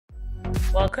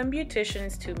Welcome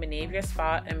beauticians to Menavia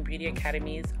Spa and Beauty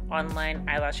Academy's online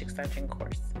eyelash extension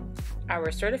course.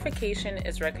 Our certification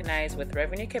is recognized with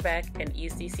Revenu Québec and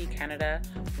ESDC Canada,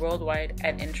 worldwide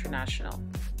and international.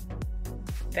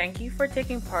 Thank you for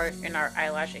taking part in our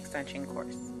eyelash extension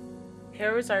course.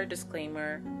 Here is our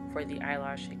disclaimer for the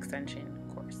eyelash extension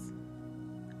course.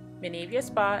 Menavia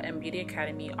Spa and Beauty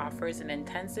Academy offers an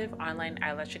intensive online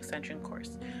eyelash extension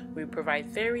course. We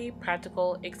provide theory,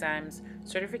 practical, exams.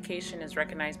 Certification is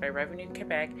recognized by Revenu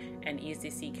Québec and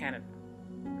ESDC Canada.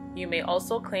 You may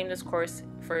also claim this course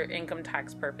for income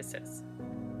tax purposes.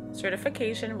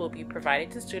 Certification will be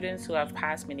provided to students who have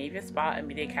passed Menavia Spa and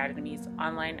Beauty Academy's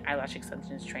online eyelash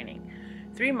extensions training.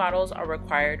 3 models are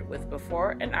required with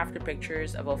before and after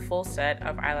pictures of a full set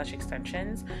of eyelash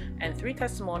extensions and 3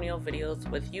 testimonial videos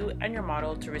with you and your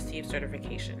model to receive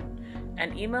certification.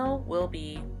 An email will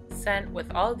be sent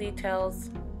with all details.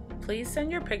 Please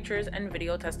send your pictures and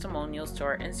video testimonials to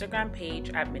our Instagram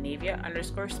page at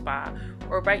menavia_spa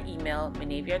or by email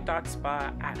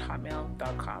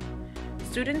menavia.spa@hotmail.com.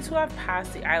 Students who have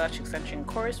passed the eyelash extension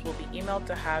course will be emailed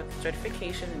to have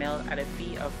certification mailed at a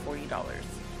fee of $40.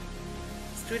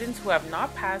 Students who have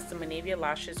not passed the Menavia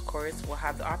Lashes course will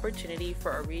have the opportunity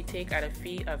for a retake at a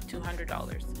fee of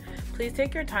 $200. Please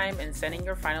take your time in sending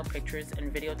your final pictures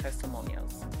and video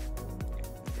testimonials.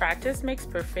 Practice makes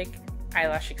perfect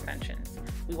eyelash extensions.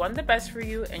 We want the best for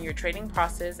you in your training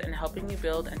process and helping you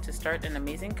build and to start an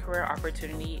amazing career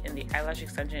opportunity in the eyelash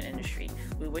extension industry.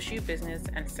 We wish you business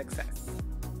and success.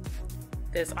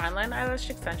 This online eyelash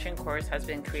extension course has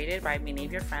been created by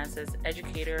Menavia Francis,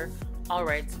 educator, all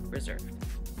rights reserved.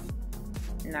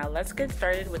 Now let's get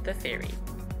started with the theory.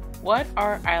 What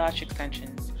are eyelash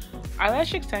extensions?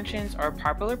 Eyelash extensions are a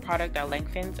popular product that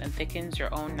lengthens and thickens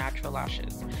your own natural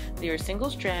lashes. They are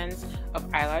single strands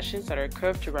of eyelashes that are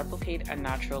curved to replicate a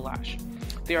natural lash.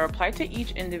 They are applied to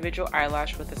each individual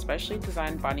eyelash with a specially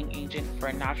designed bonding agent for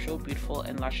a natural, beautiful,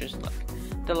 and luscious look.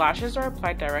 The lashes are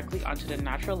applied directly onto the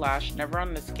natural lash, never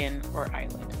on the skin or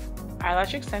eyelid.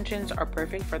 Eyelash extensions are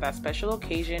perfect for that special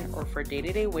occasion or for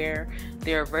day-to-day wear.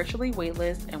 They are virtually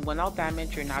weightless and will not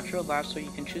damage your natural lash, so you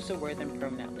can choose to wear them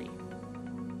permanently.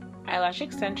 Eyelash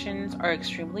extensions are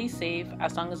extremely safe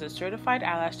as long as a certified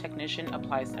eyelash technician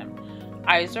applies them.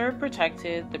 Eyes are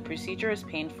protected, the procedure is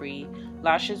pain-free,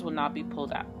 lashes will not be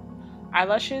pulled out.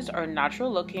 Eyelashes are natural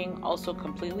looking, also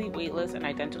completely weightless and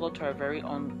identical to our very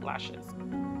own lashes.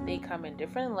 They come in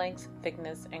different lengths,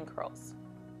 thickness, and curls.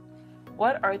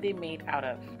 What are they made out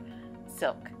of?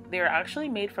 Silk. They are actually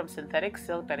made from synthetic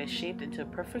silk that is shaped into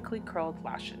perfectly curled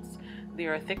lashes. They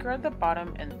are thicker at the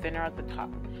bottom and thinner at the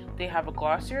top. They have a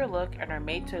glossier look and are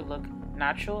made to look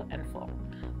natural and full.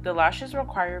 The lashes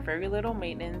require very little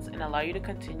maintenance and allow you to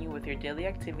continue with your daily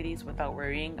activities without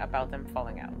worrying about them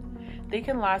falling out. They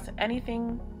can last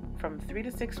anything from 3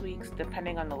 to 6 weeks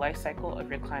depending on the life cycle of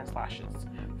your client's lashes.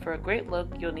 For a great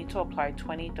look, you'll need to apply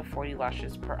 20 to 40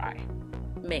 lashes per eye.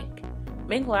 Mink.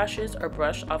 Mink lashes are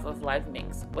brushed off of live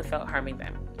minks without harming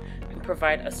them and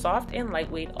provide a soft and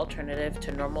lightweight alternative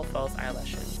to normal false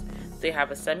eyelashes. They have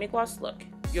a semi-gloss look.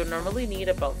 You'll normally need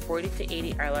about 40 to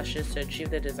 80 eyelashes to achieve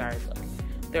the desired look.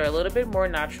 They're a little bit more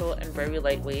natural and very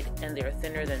lightweight, and they are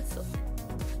thinner than silk.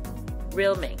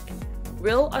 Real mink.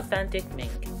 Real authentic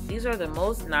mink. These are the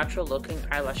most natural looking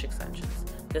eyelash extensions.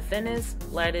 The thinnest,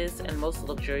 lightest, and most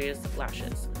luxurious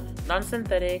lashes.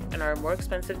 Non-synthetic and are more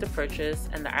expensive to purchase,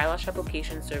 and the eyelash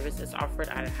application service is offered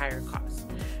at a higher cost.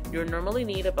 You'll normally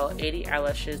need about 80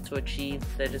 eyelashes to achieve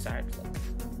the desired look.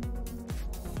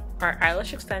 Are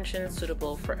eyelash extensions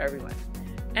suitable for everyone?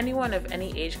 Anyone of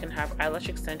any age can have eyelash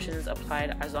extensions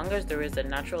applied as long as there is a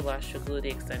natural lash to glue the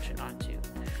extension onto.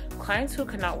 Clients who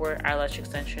cannot wear eyelash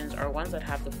extensions are ones that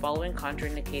have the following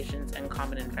contraindications and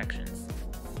common infections: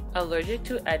 allergic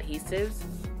to adhesives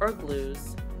or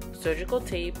glues, surgical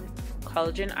tape,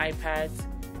 collagen eye pads,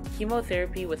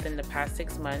 chemotherapy within the past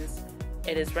 6 months.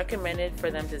 It is recommended for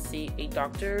them to see a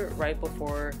doctor right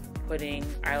before putting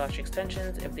eyelash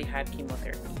extensions if they had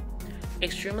chemotherapy.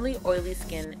 Extremely oily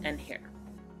skin and hair.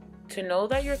 To know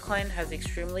that your client has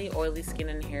extremely oily skin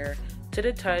and hair, to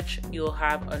the touch, you'll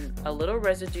have a little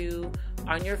residue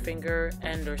on your finger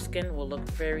and their skin will look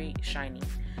very shiny.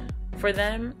 For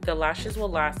them, the lashes will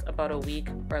last about a week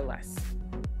or less.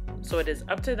 So it is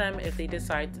up to them if they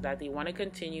decide that they want to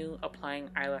continue applying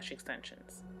eyelash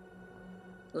extensions.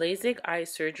 LASIK eye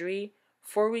surgery,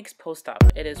 4 weeks post-op.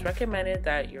 It is recommended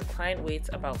that your client waits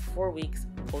about 4 weeks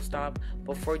post-op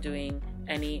before doing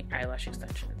any eyelash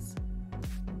extensions.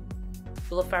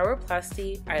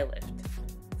 Blepharoplasty eye lift,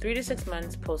 3 to 6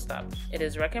 months post-op. It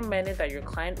is recommended that your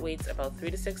client waits about 3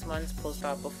 to 6 months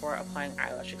post-op before applying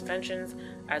eyelash extensions,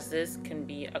 as this can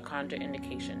be a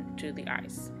contraindication to the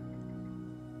eyes.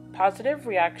 Positive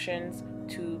reactions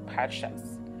to patch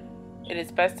tests. It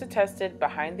is best to test it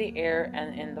behind the ear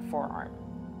and in the forearm.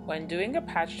 When doing a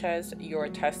patch test, you are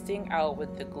testing out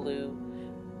with the glue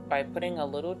by putting a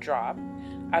little drop.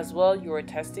 As well, you are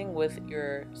testing with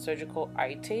your surgical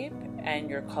eye tape and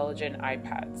your collagen eye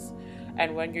pads.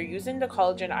 And when you're using the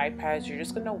collagen eye pads, you're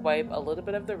just going to wipe a little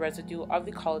bit of the residue of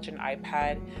the collagen eye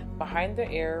pad behind the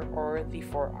ear or the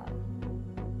forearm.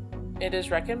 It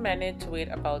is recommended to wait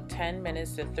about 10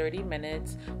 minutes to 30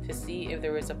 minutes to see if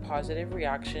there is a positive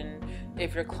reaction.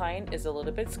 If your client is a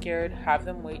little bit scared, have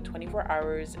them wait 24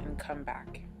 hours and come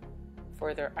back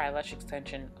for their eyelash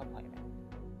extension appointment.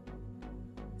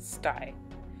 Sty.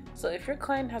 So if your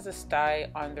client has a sty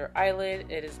on their eyelid,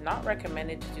 it is not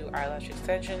recommended to do eyelash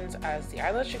extensions, as the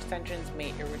eyelash extensions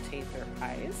may irritate their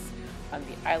eyes on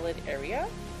the eyelid area.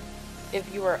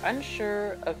 If you are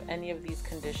unsure of any of these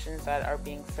conditions that are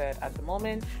being said at the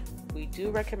moment, we do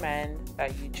recommend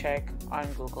that you check on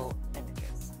Google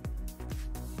Images.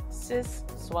 Cysts,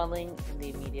 swelling in the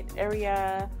immediate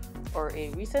area, or a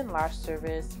recent lash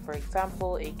service, for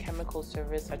example, a chemical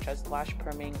service such as lash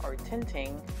perming or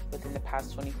tinting within the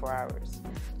past 24 hours.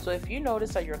 So if you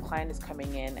notice that your client is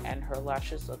coming in and her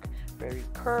lashes look very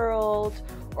curled,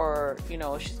 or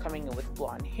she's coming in with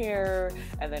blonde hair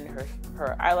and then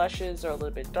her eyelashes are a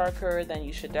little bit darker, then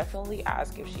you should definitely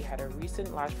ask if she had a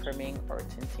recent lash perming or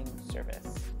tinting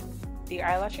service. The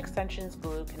eyelash extensions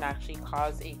glue can actually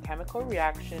cause a chemical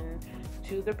reaction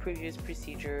to the previous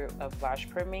procedure of lash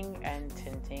perming and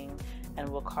tinting, and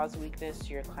will cause weakness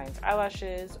to your client's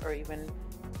eyelashes or even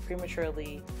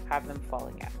prematurely have them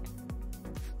falling out.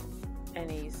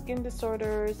 Any skin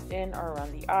disorders in or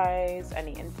around the eyes,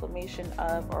 any inflammation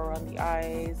of or around the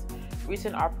eyes,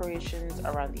 recent operations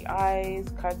around the eyes,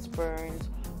 cuts, burns,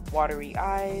 watery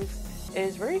eyes. It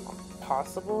is very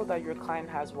possible that your client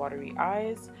has watery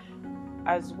eyes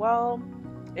as well.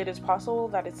 It is possible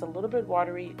that it's a little bit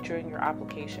watery during your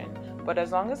application, but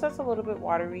as long as that's a little bit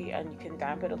watery and you can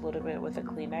damp it a little bit with a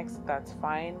Kleenex, that's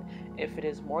fine. If it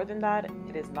is more than that,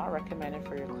 it is not recommended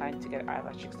for your client to get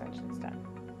eyelash extensions done.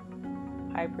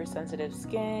 Hypersensitive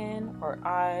skin or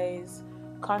eyes,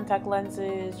 contact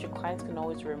lenses, your clients can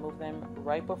always remove them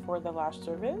right before the lash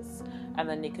service, and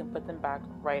then they can put them back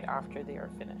right after they are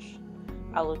finished.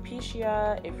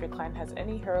 Alopecia, if your client has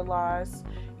any hair loss,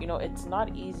 it's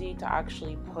not easy to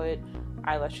actually put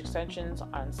eyelash extensions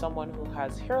on someone who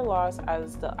has hair loss,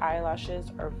 as the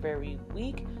eyelashes are very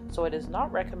weak, so it is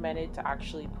not recommended to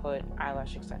actually put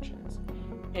eyelash extensions.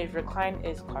 If your client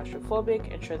is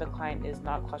claustrophobic, ensure the client is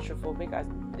not claustrophobic, as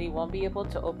they won't be able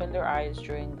to open their eyes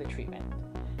during the treatment.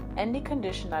 Any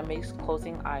condition that makes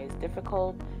closing eyes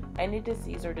difficult, any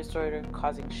disease or disorder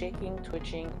causing shaking,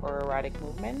 twitching, or erratic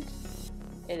movement.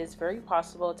 It is very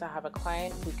possible to have a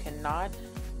client who cannot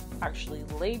actually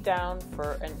lay down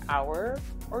for an hour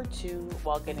or two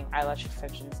while getting eyelash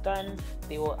extensions done.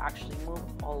 They will actually move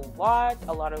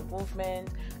a lot of movement,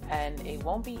 and it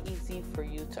won't be easy for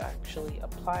you to actually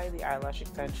apply the eyelash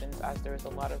extensions, as there is a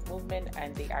lot of movement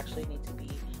and they actually need to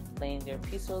be laying there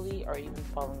peacefully or even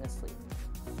falling asleep.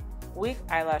 Weak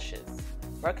eyelashes.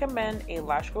 Recommend a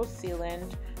lash growth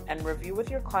sealant and review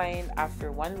with your client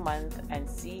after 1 month and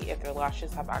see if their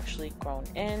lashes have actually grown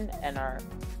in and are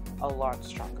a lot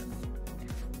stronger.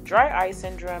 Dry eye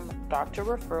syndrome, doctor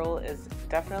referral is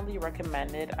definitely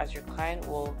recommended, as your client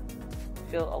will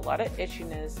feel a lot of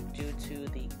itchiness due to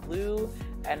the glue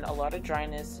and a lot of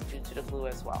dryness due to the glue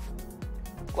as well.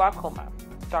 Glaucoma,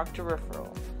 doctor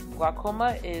referral.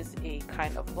 Glaucoma is a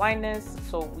kind of blindness,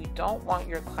 so we don't want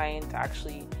your client to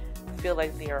actually feel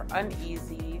like they are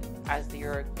uneasy as they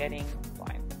are getting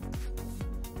blind.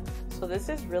 So this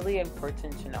is really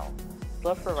important to know.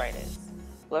 Blepharitis.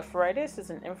 Blepharitis is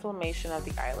an inflammation of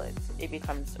the eyelids. It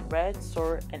becomes red,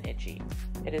 sore, and itchy.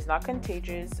 It is not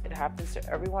contagious. It happens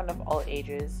to everyone of all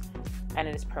ages, and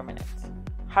it is permanent.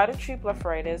 How to treat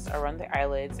blepharitis around the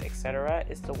eyelids, etc.,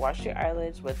 is to wash the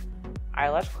eyelids with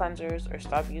eyelash cleansers or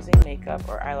stop using makeup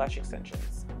or eyelash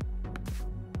extensions.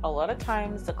 A lot of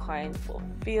times the client will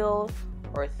feel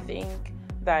or think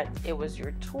that it was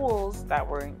your tools that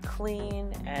weren't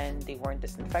clean and they weren't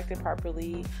disinfected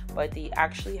properly, but they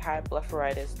actually had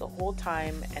blepharitis the whole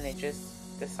time and it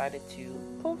just decided to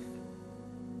poof,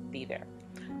 be there.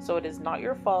 So it is not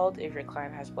your fault if your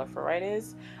client has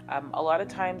blepharitis. A lot of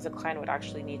times the client would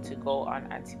actually need to go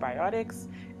on antibiotics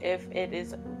if it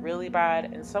is really bad,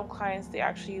 and some clients, they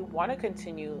actually want to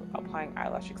continue applying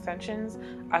eyelash extensions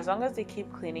as long as they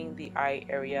keep cleaning the eye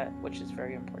area, which is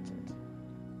very important.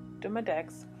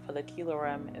 Demodex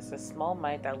folliculorum is a small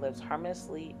mite that lives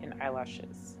harmlessly in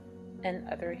eyelashes. and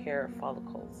other hair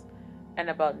follicles, and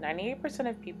about 98%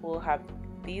 of people have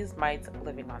these mites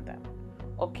living on them.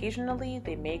 Occasionally,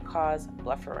 they may cause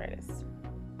blepharitis.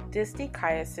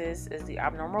 Distichiasis is the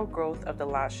abnormal growth of the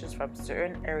lashes from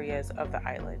certain areas of the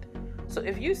eyelid. So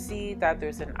if you see that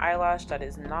there's an eyelash that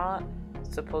is not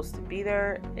supposed to be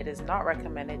there, it is not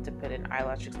recommended to put an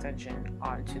eyelash extension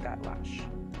onto that lash.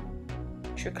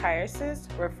 Trichiasis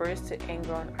refers to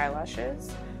ingrown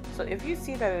eyelashes. So if you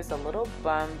see that there's a little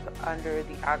bump under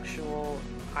the actual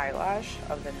eyelash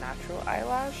of the natural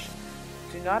eyelash,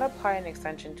 do not apply an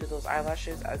extension to those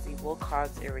eyelashes as it will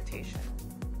cause irritation.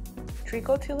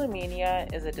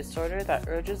 Trichotillomania is a disorder that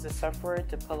urges the sufferer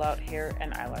to pull out hair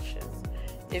and eyelashes.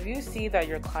 If you see that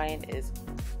your client is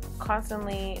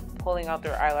constantly pulling out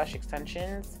their eyelash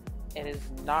extensions, it is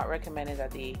not recommended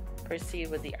that they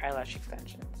proceed with the eyelash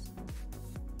extensions.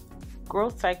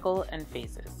 Growth cycle and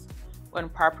phases. When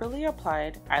properly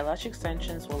applied, eyelash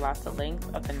extensions will last the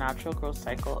length of the natural growth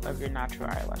cycle of your natural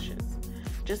eyelashes.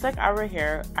 Just like our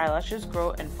hair, eyelashes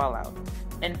grow and fall out.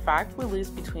 In fact, we lose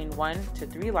between 1 to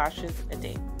 3 lashes a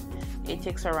day. It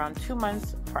takes around 2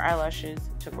 months for eyelashes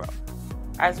to grow.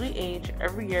 As we age,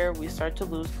 every year we start to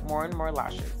lose more and more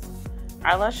lashes.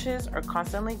 Eyelashes are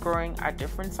constantly growing at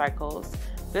different cycles.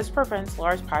 This prevents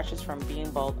large patches from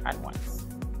being bald at once.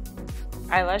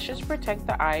 Eyelashes protect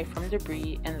the eye from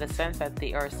debris in the sense that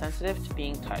they are sensitive to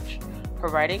being touched,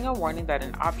 providing a warning that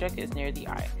an object is near the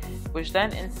eye, which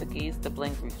then instigates the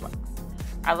blink reflex.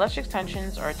 Eyelash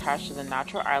extensions are attached to the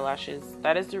natural eyelashes.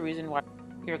 That is the reason why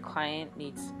your client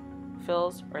needs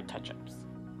fills or touch-ups.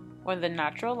 When the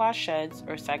natural lash sheds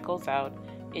or cycles out,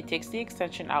 it takes the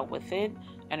extension out with it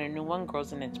and a new one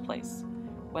grows in its place.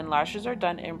 When lashes are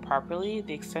done improperly,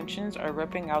 the extensions are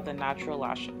ripping out the natural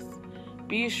lashes.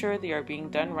 Be assured they are being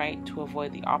done right to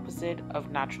avoid the opposite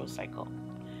of natural cycle.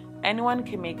 Anyone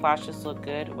can make lashes look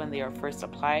good when they are first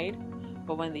applied,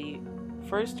 but when they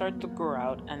first start to grow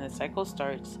out and the cycle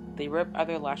starts, they rip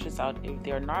other lashes out if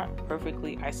they are not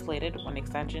perfectly isolated when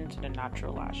extension to the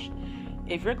natural lash.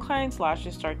 If your client's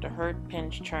lashes start to hurt,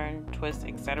 pinch, turn, twist,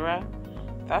 etc.,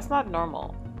 that's not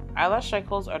normal. Eyelash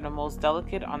cycles are the most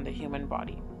delicate on the human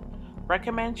body.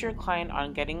 Recommend to your client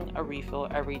on getting a refill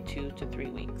every 2 to 3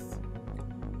 weeks.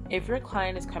 If your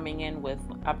client is coming in with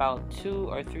about 2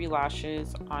 or 3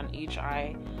 lashes on each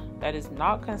eye, that is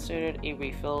not considered a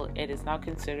refill. It is not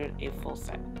considered a full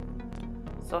set.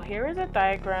 So here is a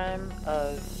diagram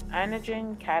of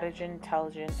anagen, catagen,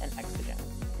 telogen, and exogen.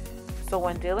 So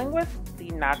when dealing with the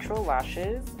natural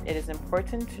lashes, it is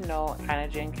important to know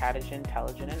anagen, catagen,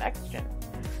 telogen, and exogen.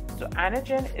 So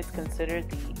anagen is considered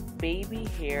the baby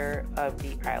hair of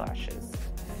the eyelashes.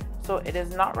 So it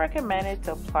is not recommended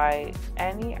to apply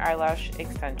any eyelash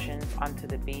extensions onto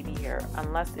the baby hair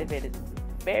unless if it is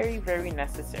very, very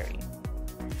necessary.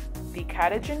 The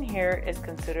catagen hair is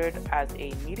considered as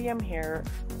a medium hair,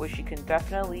 which you can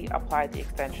definitely apply the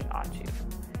extension onto.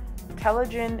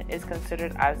 Telogen is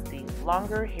considered as the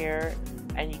longer hair,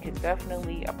 and you can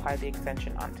definitely apply the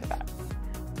extension onto that.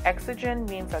 Exogen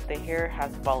means that the hair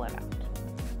has fallen out.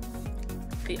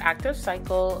 The active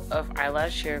cycle of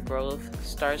eyelash hair growth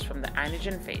starts from the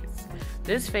anagen phase.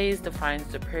 This phase defines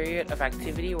the period of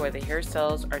activity where the hair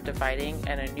cells are dividing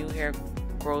and a new hair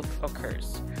growth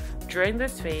occurs. During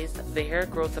this phase, the hair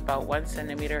grows about 1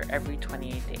 centimeter every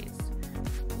 28 days.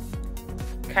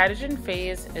 Catagen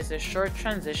phase is a short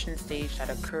transition stage that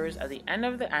occurs at the end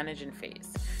of the anagen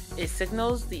phase. It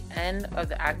signals the end of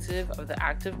the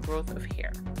active growth of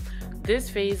hair. This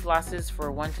phase lasts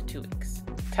for 1 to 2 weeks.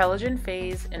 Telogen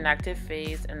phase, inactive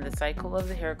phase, and the cycle of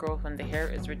the hair growth when the hair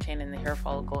is retained in the hair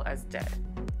follicle as dead.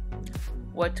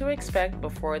 What to expect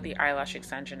before the eyelash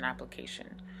extension application.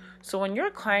 So when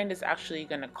your client is actually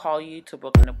going to call you to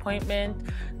book an appointment,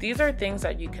 these are things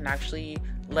that you can actually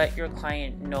let your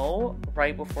client know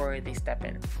right before they step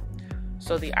in.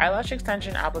 So the eyelash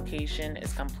extension application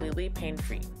is completely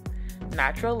pain-free.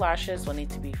 Natural lashes will need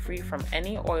to be free from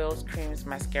any oils, creams,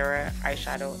 mascara,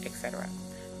 eyeshadow, etc.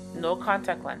 No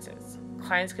contact lenses.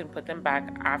 Clients can put them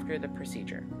back after the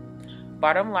procedure.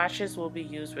 Bottom lashes will be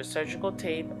used with surgical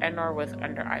tape and or with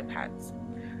under eye pads.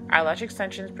 Eyelash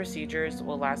extensions procedures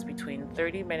will last between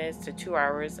 30 minutes to 2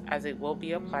 hours as it will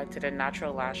be applied to the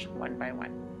natural lash one by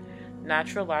one.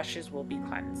 Natural lashes will be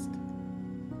cleansed.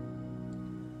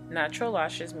 Natural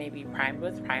lashes may be primed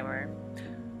with primer.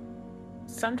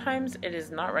 Sometimes it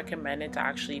is not recommended to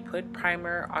actually put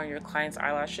primer on your client's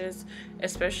eyelashes,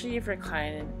 especially if your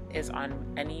client is on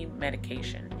any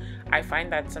medication. I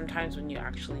find that sometimes when you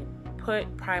actually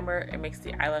put primer, it makes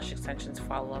the eyelash extensions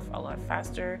fall off a lot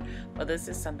faster, but this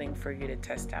is something for you to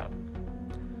test out.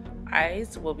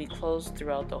 Eyes will be closed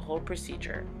throughout the whole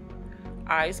procedure.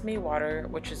 Eyes may water,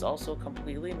 which is also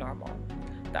completely normal.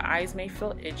 The eyes may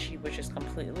feel itchy, which is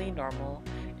completely normal.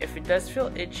 If it does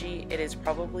feel itchy, it is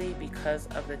probably because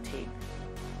of the tape.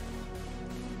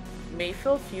 May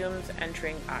feel fumes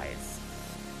entering eyes.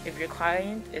 If your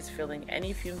client is feeling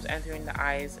any fumes entering the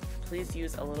eyes, please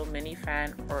use a little mini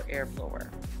fan or air blower.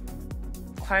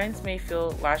 Clients may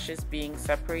feel lashes being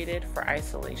separated for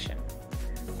isolation.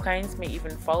 Clients may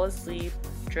even fall asleep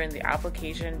during the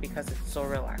application because it's so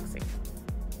relaxing.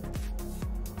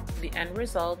 The end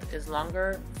result is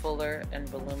longer, fuller, and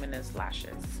voluminous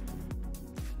lashes.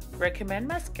 Recommend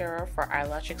mascara for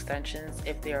eyelash extensions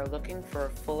if they are looking for a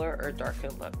fuller or darker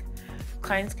look.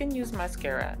 Clients can use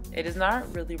mascara. It is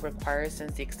not really required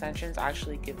since the extensions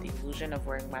actually give the illusion of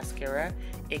wearing mascara.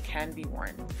 It can be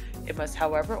worn. It must,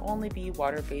 however, only be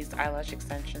water-based eyelash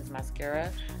extensions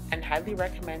mascara, and highly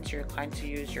recommend to your client to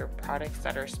use your products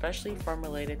that are specially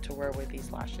formulated to wear with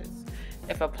these lashes.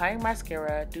 If applying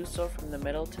mascara, do so from the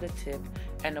middle to the tip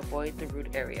and avoid the root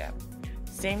area.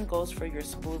 Same goes for your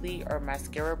spoolie or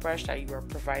mascara brush that you are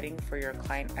providing for your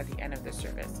client at the end of the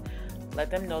service. Let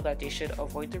them know that they should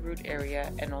avoid the root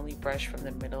area and only brush from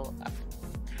the middle up.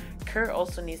 Care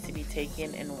also needs to be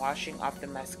taken in washing off the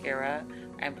mascara,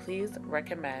 and please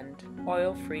recommend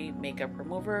oil-free makeup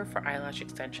remover for eyelash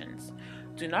extensions.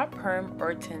 Do not perm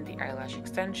or tint the eyelash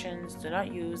extensions. Do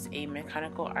not use a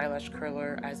mechanical eyelash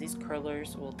curler, as these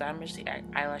curlers will damage the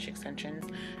eyelash extensions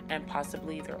and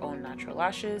possibly their own natural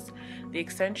lashes. The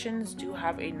extensions do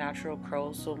have a natural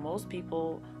curl, so most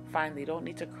people find they don't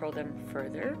need to curl them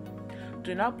further.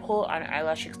 Do not pull on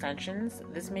eyelash extensions.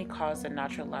 This may cause the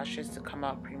natural lashes to come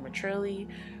out prematurely.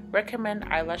 Recommend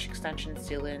eyelash extension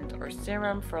sealant or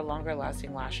serum for longer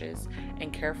lasting lashes,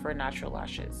 and care for natural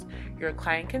lashes. Your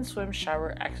client can swim,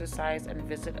 shower, exercise, and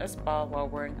visit a spa while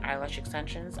wearing eyelash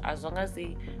extensions as long as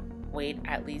they wait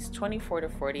at least 24 to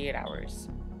 48 hours.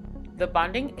 The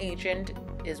bonding agent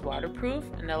is waterproof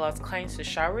and allows clients to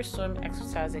shower, swim,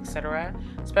 exercise, etc.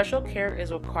 Special care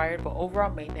is required, but overall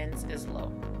maintenance is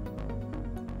low.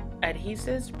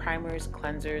 Adhesives, primers,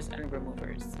 cleansers, and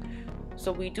removers.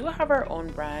 So we do have our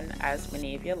own brand as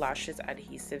Menavia Lashes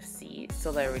Adhesive C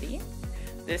Celerity.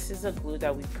 This is a glue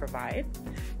that we provide.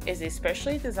 It is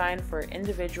especially designed for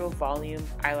individual volume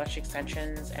eyelash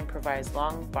extensions and provides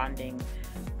long bonding.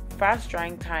 Fast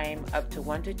drying time up to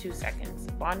 1 to 2 seconds.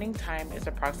 Bonding time is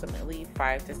approximately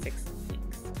 5 to 6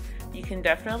 weeks. You can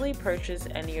definitely purchase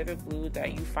any other glue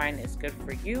that you find is good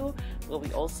for you, but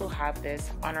we also have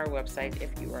this on our website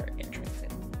if you are interested.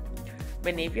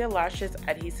 Menavia Lashes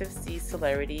Adhesive C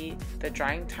Celerity. The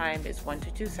drying time is 1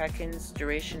 to 2 seconds.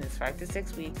 Duration is 5 to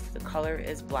 6 weeks. The color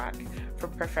is black. For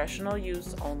professional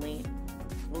use only.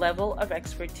 Level of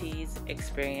expertise,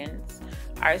 experience.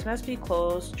 Eyes must be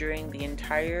closed during the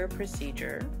entire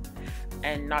procedure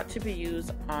and not to be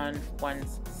used on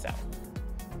one's self.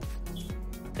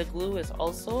 The glue is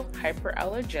also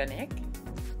hyperallergenic.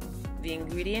 The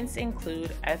ingredients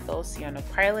include ethyl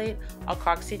cyanoacrylate,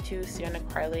 alkoxy-2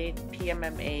 cyanoacrylate,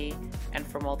 PMMA, and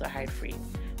formaldehyde-free.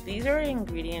 These are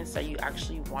ingredients that you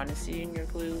actually want to see in your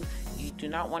glue. You do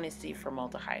not want to see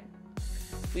formaldehyde.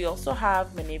 We also have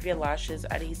Menavia Lashes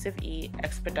Adhesive E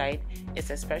Expedite. It's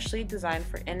especially designed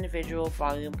for individual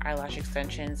volume eyelash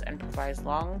extensions and provides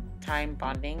long time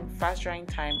bonding, fast drying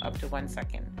time up to 1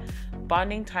 second.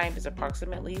 Bonding time is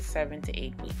approximately 7 to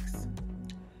 8 weeks.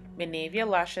 Menavia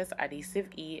Lashes Adhesive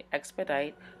E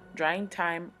Expedite. Drying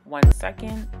time 1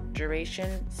 second.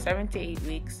 Duration 7 to 8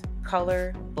 weeks.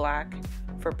 Color black.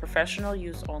 For professional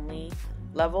use only.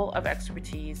 Level of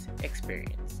expertise,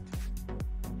 experienced.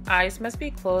 Eyes must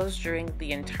be closed during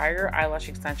the entire eyelash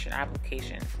extension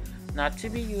application, not to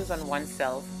be used on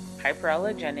oneself.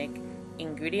 Hyperallergenic.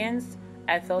 Ingredients: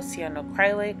 ethyl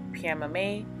cyanoacrylate,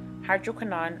 PMMA,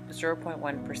 hydroquinone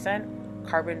 0.1%,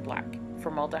 carbon black,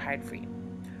 formaldehyde free.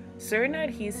 Certain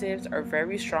adhesives are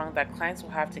very strong that clients will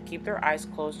have to keep their eyes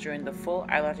closed during the full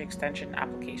eyelash extension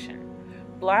application.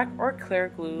 Black or clear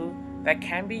glue that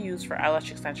can be used for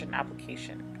eyelash extension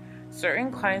application.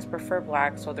 Certain clients prefer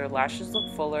black so their lashes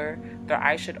look fuller. Their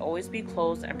eyes should always be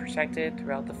closed and protected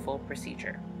throughout the full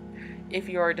procedure. If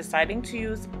you are deciding to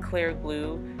use clear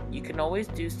glue, you can always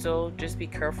do so. Just be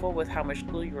careful with how much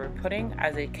glue you are putting,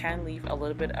 as it can leave a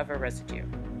little bit of a residue.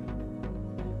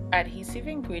 Adhesive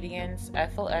ingredients: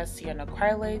 ethyl S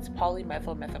cyanoacrylates,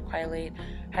 polymethyl methacrylate,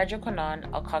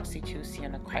 hydroquinone, alkoxy-2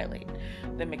 cyanoacrylate.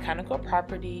 The mechanical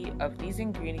property of these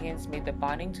ingredients make the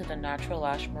bonding to the natural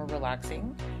lash more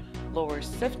relaxing, lowers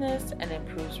stiffness, and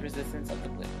improves resistance of the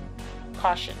glue.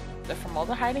 Caution: the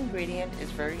formaldehyde ingredient is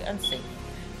very unsafe.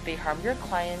 They harm your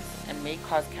clients and may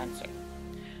cause cancer.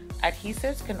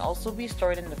 Adhesives can also be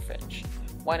stored in the fridge.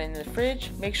 When in the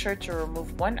fridge, make sure to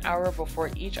remove 1 hour before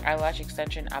each eyelash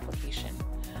extension application.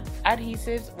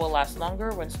 Adhesives will last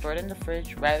longer when stored in the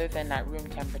fridge rather than at room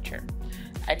temperature.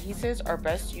 Adhesives are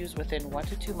best used within 1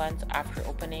 to 2 months after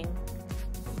opening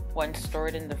when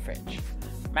stored in the fridge,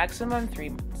 maximum 3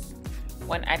 months.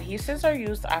 When adhesives are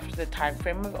used after the time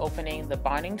frame of opening, the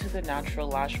bonding to the natural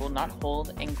lash will not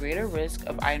hold and greater risk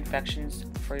of eye infections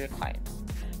for your clients.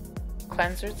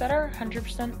 Cleansers that are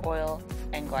 100% oil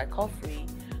and glycol free.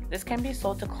 This can be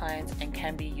sold to clients and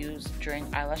can be used during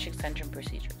eyelash extension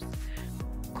procedures.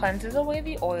 Cleanses away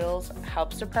the oils,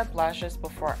 helps to prep lashes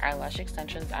before eyelash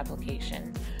extensions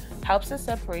application, helps the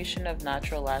separation of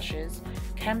natural lashes,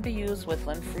 can be used with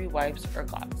lint-free wipes or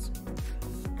gauze.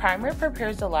 Primer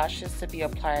prepares the lashes to be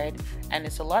applied and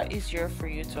it's a lot easier for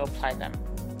you to apply them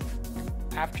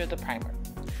after the primer.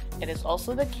 It is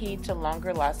also the key to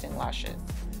longer lasting lashes.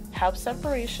 Helps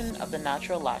separation of the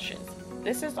natural lashes.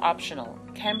 This is optional,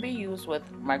 can be used with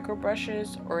micro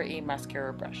brushes or a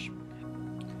mascara brush.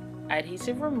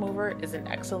 Adhesive remover is an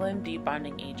excellent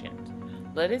debonding agent.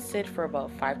 Let it sit for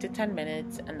about 5 to 10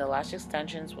 minutes and the lash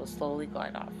extensions will slowly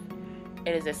glide off.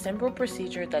 It is a simple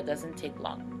procedure that doesn't take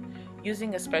long,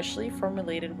 using a specially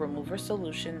formulated remover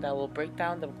solution that will break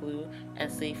down the glue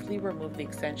and safely remove the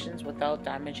extensions without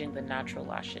damaging the natural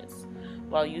lashes,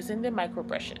 while using the micro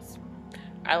brushes.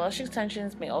 Eyelash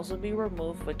extensions may also be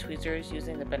removed with tweezers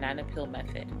using the banana peel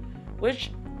method,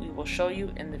 which we will show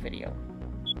you in the video.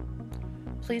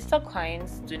 Please tell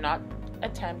clients do not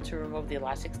attempt to remove the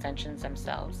lash extensions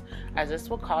themselves, as this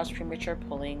will cause premature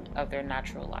pulling of their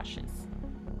natural lashes.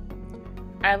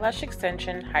 Eyelash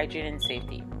extension hygiene and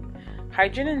safety.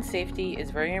 Hygiene and safety is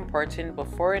very important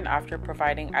before and after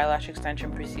providing eyelash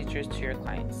extension procedures to your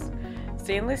clients.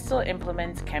 Stainless steel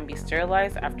implements can be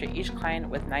sterilized after each client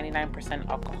with 99%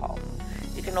 alcohol.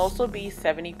 It can also be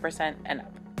 70% and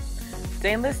up.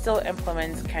 Stainless steel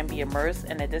implements can be immersed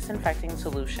in a disinfecting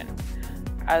solution,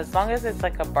 as long as it's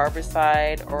like a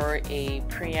Barbicide or a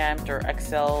Preempt or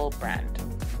XL brand.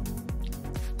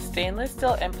 Stainless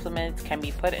steel implements can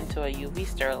be put into a UV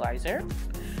sterilizer.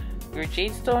 Your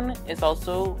jade stone is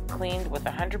also cleaned with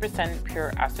 100%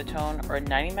 pure acetone or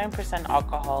 99%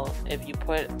 alcohol if you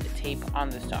put the tape on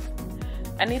the stone.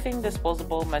 Anything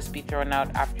disposable must be thrown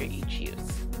out after each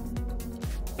use.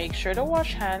 Make sure to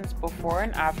wash hands before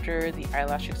and after the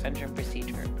eyelash extension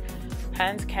procedure.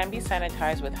 Hands can be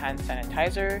sanitized with hand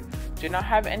sanitizer. Do not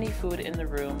have any food in the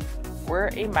room. Wear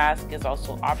a mask is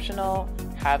also optional.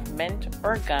 Have mint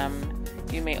or gum.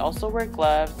 You may also wear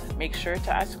gloves. Make sure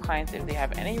to ask clients if they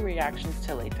have any reactions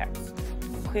to latex.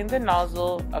 Clean the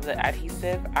nozzle of the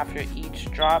adhesive after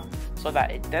each drop so that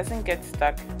it doesn't get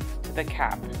stuck to the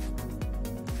cap,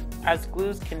 as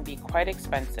glues can be quite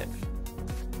expensive.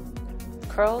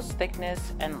 Curls,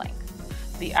 thickness, and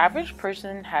length. The average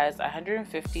person has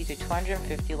 150 to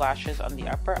 250 lashes on the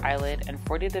upper eyelid and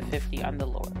 40 to 50 on the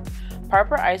lower.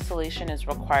 Proper isolation is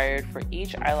required for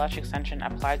each eyelash extension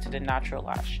applied to the natural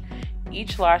lash.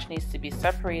 Each lash needs to be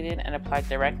separated and applied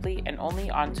directly and only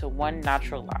onto one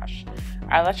natural lash.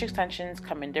 Eyelash extensions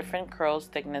come in different curls,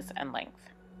 thickness, and length.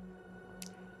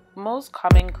 Most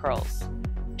common curls.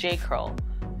 J curl,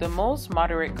 the most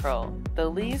moderate curl, the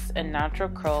least and natural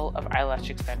curl of eyelash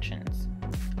extensions.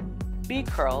 B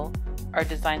curl are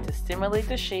designed to stimulate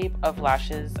the shape of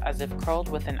lashes as if curled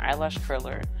with an eyelash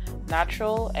curler,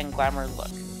 natural and glamour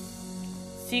look.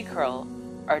 C curl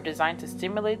are designed to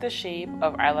stimulate the shape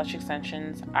of eyelash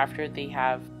extensions after they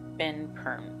have been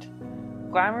permed.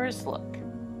 Glamorous look.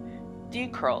 D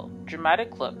curl,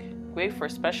 dramatic look, great for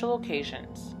special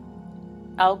occasions.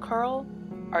 L curl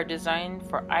are designed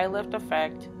for eye lift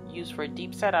effect, used for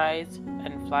deep set eyes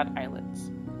and flat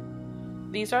eyelids.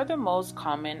 These are the most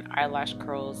common eyelash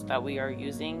curls that we are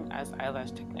using as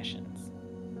eyelash technicians.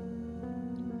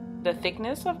 The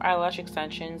thickness of eyelash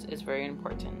extensions is very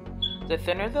important. The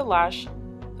thinner the lash,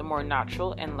 the more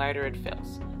natural and lighter it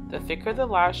feels. The thicker the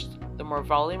lash, the more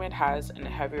volume it has and the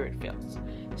heavier it feels.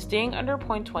 Staying under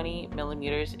 0.20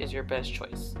 millimeters is your best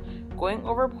choice. Going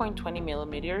over 0.20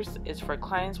 millimeters is for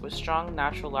clients with strong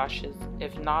natural lashes.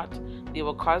 If not, they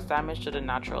will cause damage to the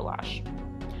natural lash.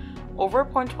 Over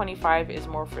 0.25 is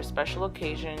more for special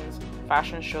occasions,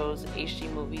 fashion shows,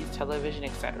 HD movies, television,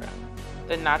 etc.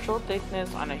 The natural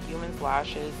thickness on a human's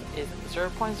lashes is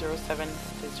 0.07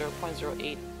 to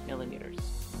 0.08 millimeters.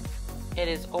 It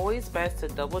is always best to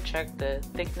double check the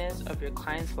thickness of your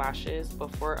client's lashes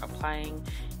before applying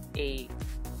a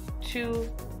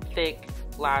too thick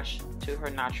lash to her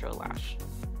natural lash.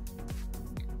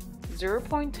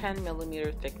 0.10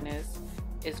 millimeter thickness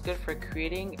is good for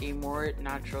creating a more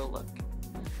natural look.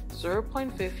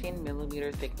 0.15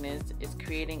 millimeter thickness is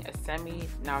creating a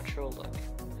semi-natural look.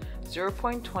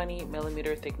 0.20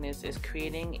 millimeter thickness is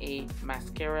creating a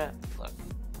mascara look.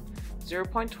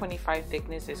 0.25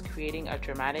 thickness is creating a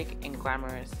dramatic and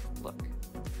glamorous look.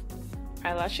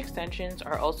 Eyelash extensions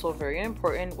are also very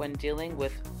important when dealing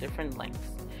with different lengths.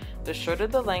 The shorter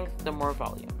the length, the more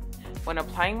volume. When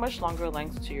applying much longer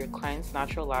lengths to your client's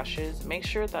natural lashes, make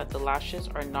sure that the lashes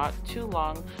are not too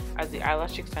long, as the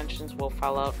eyelash extensions will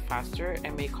fall out faster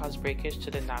and may cause breakage to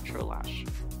the natural lash.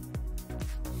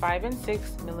 5 and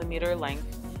 6 millimeter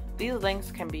length. These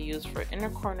lengths can be used for inner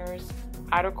corners,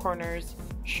 outer corners,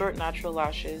 short natural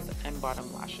lashes, and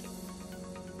bottom lashes.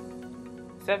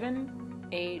 7,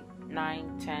 8,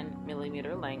 9, 10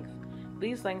 millimeter length.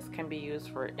 These lengths can be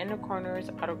used for inner corners,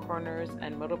 outer corners,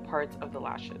 and middle parts of the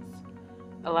lashes.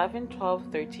 11, 12,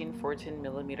 13, 14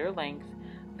 millimeter length.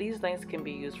 These lengths can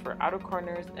be used for outer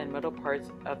corners and middle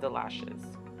parts of the lashes.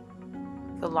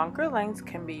 The longer lengths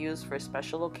can be used for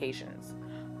special occasions.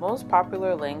 Most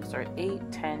popular lengths are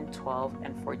 8, 10, 12,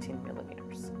 and 14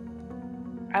 millimeters.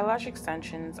 Eyelash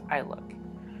extensions eye look.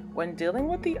 When dealing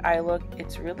with the eye look,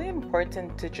 it's really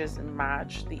important to just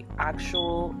match the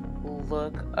actual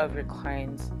look of your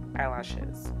client's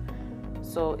eyelashes.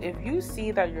 So if you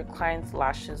see that your client's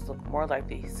lashes look more like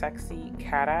the sexy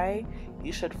cat eye,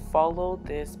 you should follow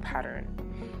this pattern.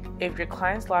 If your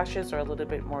client's lashes are a little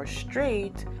bit more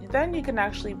straight, then you can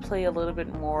actually play a little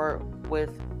bit more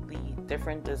with the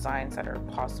different designs that are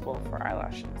possible for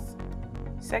eyelashes.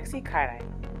 Sexy cat eye.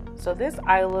 So this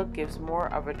eye look gives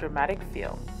more of a dramatic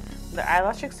feel. The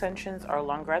eyelash extensions are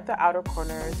longer at the outer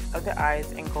corners of the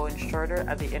eyes and going shorter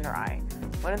at the inner eye,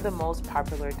 one of the most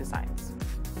popular designs.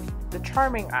 The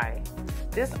charming eye.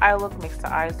 This eye look makes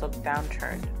the eyes look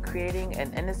downturned, creating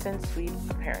an innocent, sweet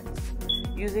appearance,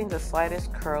 using the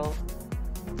slightest curl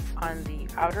on the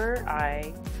outer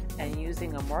eye and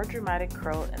using a more dramatic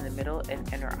curl in the middle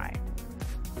and inner eye.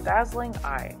 Dazzling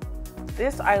eye.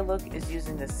 This eye look is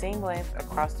using the same length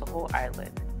across the whole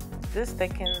eyelid. This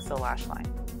thickens the lash line.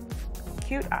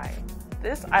 Cute eye.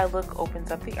 This eye look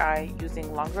opens up the eye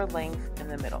using longer length in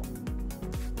the middle.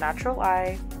 Natural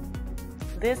eye.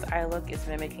 This eye look is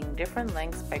mimicking different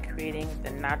lengths by creating the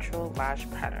natural lash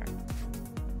pattern.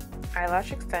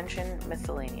 Eyelash extension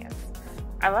miscellaneous.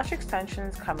 Eyelash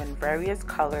extensions come in various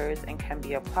colors and can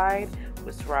be applied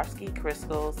with Swarovski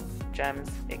crystals,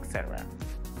 gems, etc.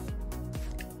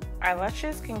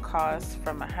 Eyelashes can cost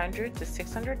from $100 to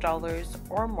 $600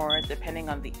 or more depending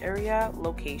on the area,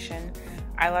 location,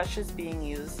 eyelashes being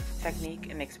used, technique,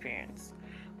 and experience.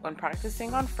 When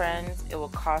practicing on friends, it will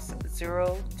cost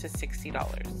 $0 to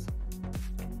 $60.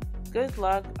 Good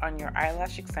luck on your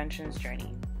eyelash extensions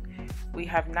journey. We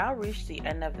have now reached the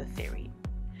end of the theory.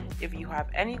 If you have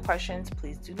any questions,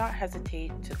 please do not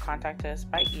hesitate to contact us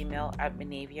by email at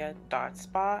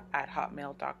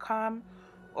manavia.spa@hotmail.com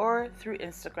or through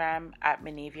Instagram at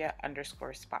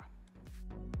manavia_spa.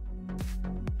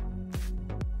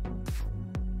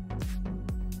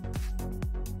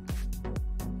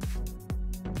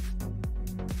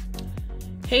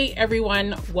 Hey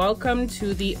everyone, welcome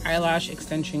to the eyelash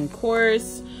extension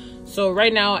course. So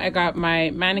right now I got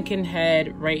my mannequin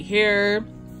head right here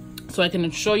so I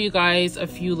can show you guys a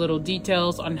few little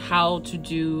details on how to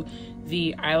do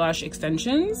the eyelash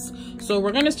extensions. So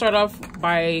we're going to start off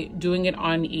by doing it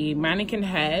on a mannequin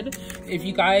head. If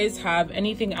you guys have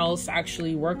anything else to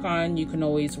actually work on, you can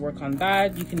always work on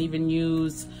that. You can even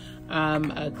use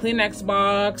a Kleenex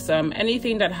box,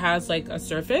 anything that has like a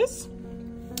surface.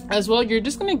 As well, you're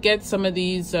just gonna get some of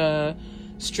these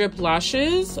strip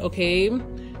lashes, okay?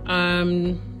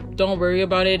 Don't worry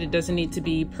about it. It doesn't need to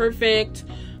be perfect.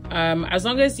 As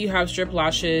long as you have strip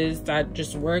lashes that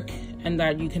just work and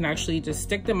that you can actually just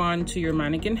stick them on to your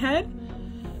mannequin head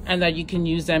and that you can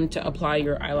use them to apply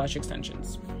your eyelash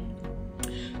extensions.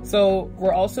 So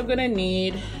we're also gonna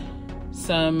need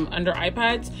some under eye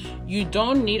pads. You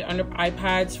don't need under eye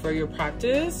pads for your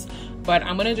practice, but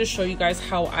I'm gonna just show you guys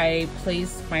how I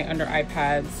place my under eye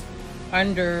pads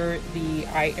under the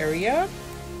eye area.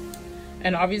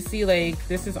 And obviously, like,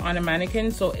 this is on a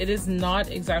mannequin, so it is not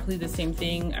exactly the same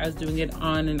thing as doing it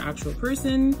on an actual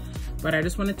person, but I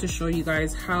just wanted to show you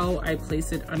guys how I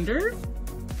place it under.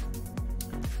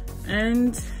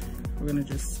 And we're gonna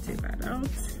just take that out.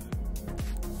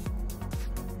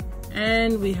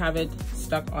 And we have it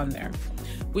stuck on there.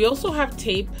 We also have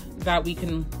tape that we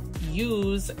can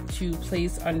use to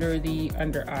place under the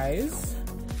under eyes.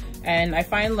 And I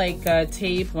find like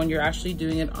tape, when you're actually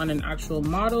doing it on an actual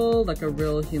model, like a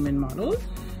real human model,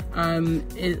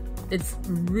 it's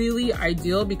really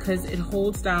ideal because it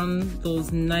holds down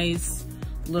those nice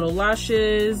little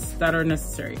lashes that are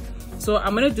necessary. So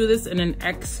I'm gonna do this in an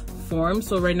X form.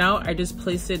 So right now I just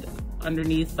place it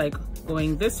underneath, like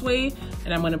going this way,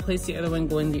 and I'm gonna place the other one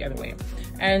going the other way.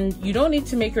 And you don't need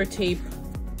to make your tape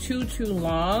too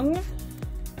long.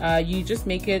 You just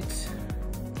make it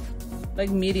like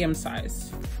medium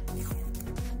sized.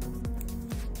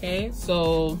 Okay,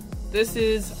 so this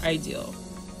is ideal.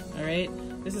 All right,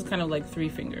 this is kind of like 3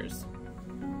 fingers.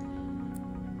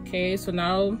 Okay, so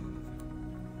now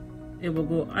it will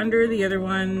go under the other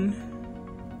one.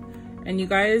 And you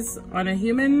guys, on a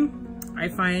human, I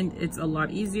find it's a lot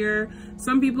easier.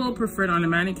 Some people prefer it on a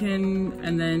mannequin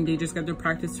and then they just get their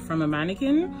practice from a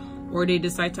mannequin, or they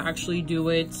decide to actually do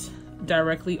it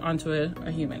directly onto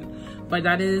a human. But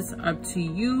that is up to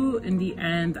you in the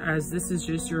end, as this is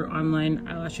just your online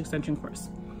eyelash extension course.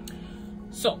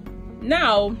 So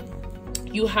now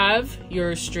you have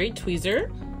your straight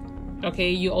tweezer. Okay,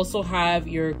 you also have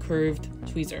your curved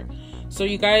tweezer. So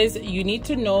you guys, you need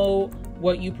to know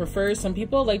what you prefer. Some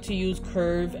people like to use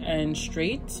curve and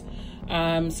straight.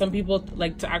 Some people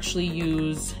like to actually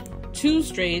use 2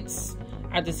 straights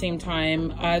at the same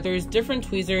time. There's different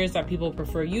tweezers that people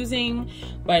prefer using,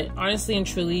 but honestly and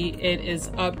truly, it is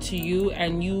up to you,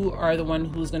 and you are the one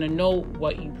who's gonna know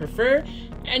what you prefer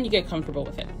and you get comfortable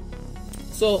with it.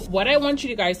 So what I want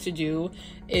you guys to do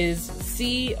is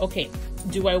see, okay,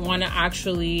 do I wanna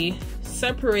actually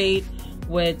separate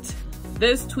with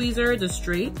this tweezer, the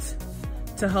straight,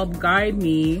 to help guide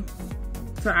me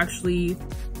to actually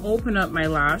open up my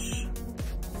lash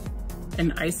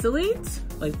and isolate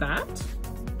like that?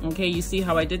 Okay, you see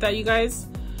how I did that, you guys?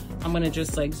 I'm gonna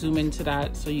just like zoom into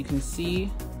that so you can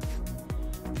see.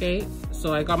 Okay,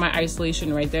 so I got my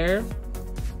isolation right there.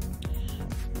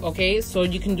 Okay, so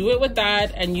you can do it with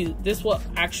that, and this will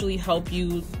actually help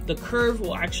you, the curve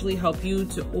will actually help you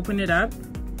to open it up.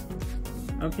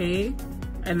 Okay,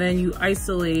 and then you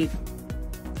isolate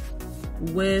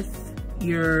with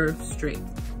your straight.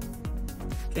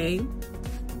 Okay,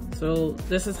 so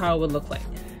this is how it would look like.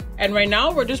 And right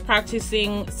now we're just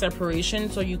practicing separation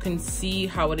so you can see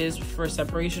how it is for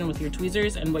separation with your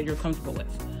tweezers and what you're comfortable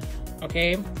with.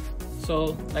 Okay,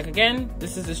 so like again,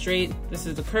 this is the straight, this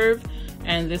is the curve,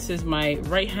 and this is my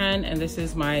right hand and this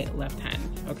is my left hand.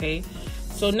 Okay,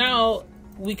 so now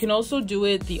we can also do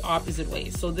it the opposite way.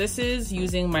 So this is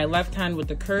using my left hand with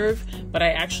the curve, but I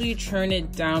actually turn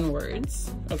it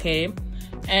downwards. Okay,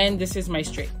 and this is my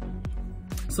straight.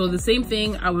 So the same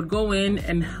thing, I would go in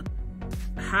and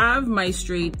have my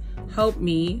straight help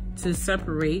me to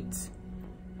separate,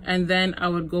 and then I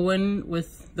would go in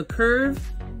with the curve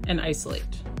and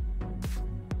isolate.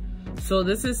 So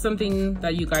this is something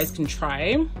that you guys can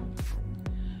try.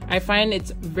 I find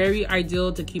it's very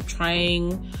ideal to keep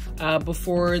trying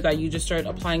before that you just start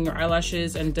applying your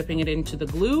eyelashes and dipping it into the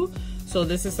glue. So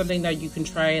this is something that you can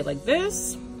try like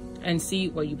this and see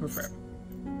what you prefer.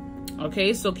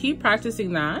 Okay, so keep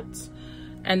practicing that.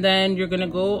 And then you're gonna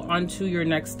go on to your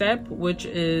next step, which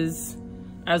is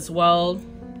as well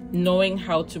knowing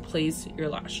how to place your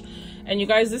lash. And you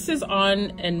guys, this is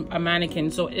on a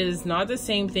mannequin, so it is not the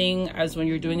same thing as when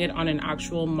you're doing it on an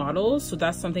actual model. So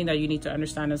that's something that you need to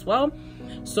understand as well.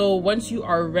 So once you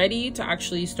are ready to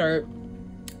actually start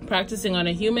practicing on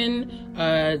a human,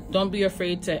 don't be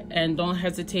afraid to, and don't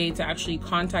hesitate to actually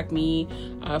contact me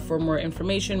for more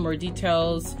information, more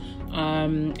details.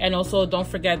 And also don't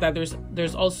forget that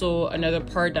there's also another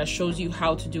part that shows you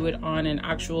how to do it on an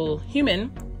actual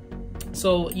human,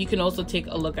 so you can also take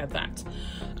a look at that.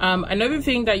 Another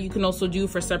thing that you can also do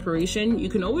for separation, you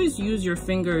can always use your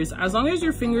fingers, as long as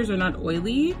your fingers are not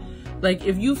oily. Like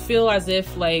if you feel as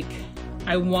if like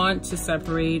I want to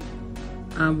separate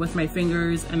with my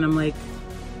fingers and I'm like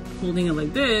holding it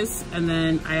like this, and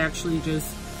then I actually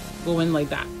just go in like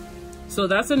that. So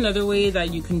that's another way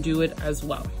that you can do it as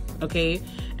well. Okay,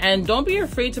 and don't be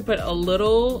afraid to put a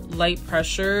little light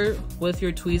pressure with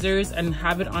your tweezers and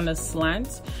have it on a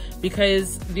slant,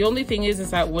 because the only thing is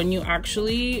that when you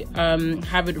actually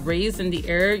have it raised in the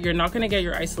air, you're not going to get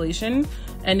your isolation,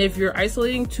 and if you're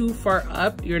isolating too far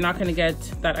up, you're not going to get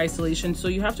that isolation. So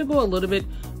you have to go a little bit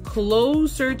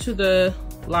closer to the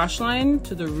lash line,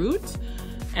 to the root,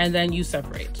 and then you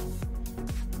separate.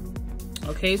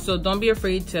 Okay, so don't be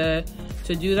afraid to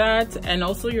do that, and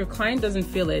also your client doesn't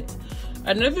feel it.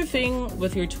 Another thing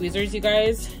with your tweezers, you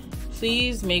guys,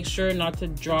 please make sure not to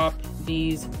drop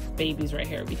these babies right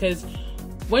here, because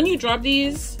when you drop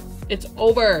these, it's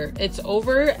over,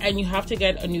 and you have to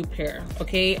get a new pair.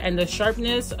 Okay, and the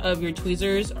sharpness of your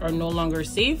tweezers are no longer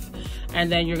safe, and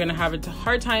then you're gonna have a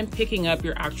hard time picking up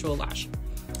your actual lash.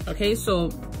 Okay, so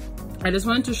I just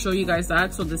wanted to show you guys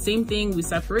that. So the same thing, we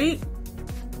separate.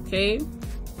 Okay,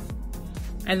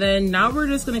 And then now we're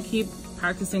just gonna keep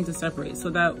practicing to separate so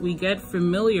that we get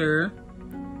familiar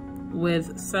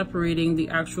with separating the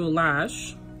actual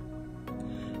lash.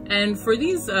 And for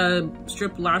these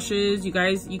strip lashes, you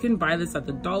guys, you can buy this at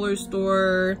the dollar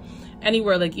store,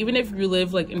 anywhere. Like even if you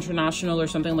live like international or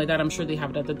something like that, I'm sure they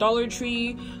have it at the Dollar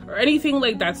Tree or anything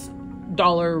like that's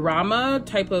Dollarama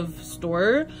type of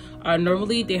store.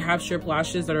 Normally they have strip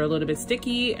lashes that are a little bit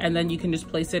sticky, and then you can just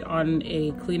place it on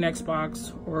a Kleenex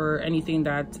box or anything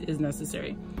that is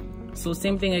necessary. So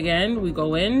same thing again, we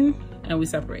go in and we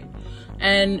separate.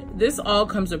 And this all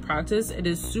comes with practice. It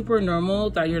is super normal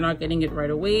that you're not getting it right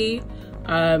away.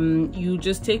 You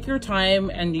just take your time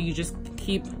and you just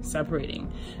keep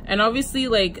separating. And obviously,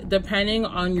 like depending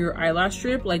on your eyelash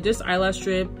strip, like this eyelash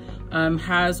strip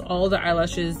has all the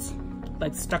eyelashes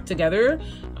like stuck together.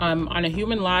 On a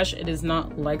human lash, it is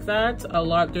not like that.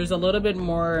 There's a little bit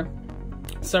more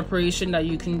separation that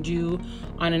you can do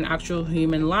on an actual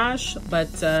human lash,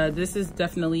 but this is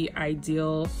definitely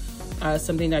ideal,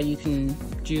 something that you can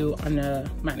do on a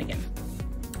mannequin.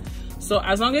 So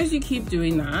as long as you keep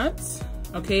doing that,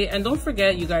 okay, and don't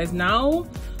forget, you guys, now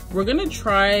we're gonna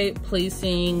try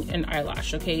placing an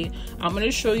eyelash. Okay, I'm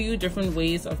gonna show you different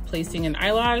ways of placing an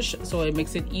eyelash so it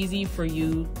makes it easy for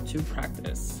you to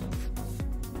practice.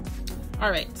 All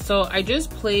right, so I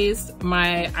just placed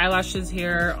my eyelashes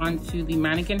here onto the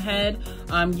mannequin head.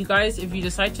 You guys, if you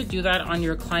decide to do that on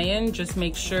your client, just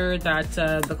make sure that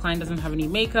the client doesn't have any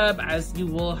makeup, as you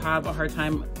will have a hard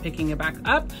time picking it back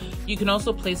up. You can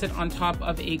also place it on top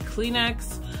of a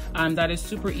Kleenex. That is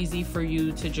super easy for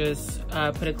you to just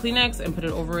put a Kleenex and put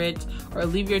it over it, or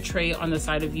leave your tray on the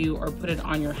side of you, or put it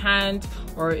on your hand,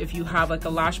 or if you have like a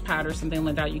lash pad or something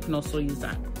like that, you can also use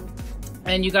that.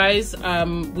 And you guys,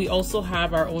 we also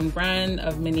have our own brand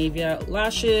of Menavia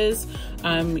lashes.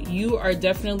 You are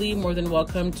definitely more than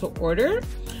welcome to order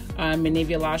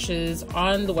Menavia lashes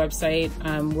on the website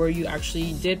where you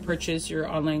actually did purchase your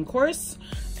online course.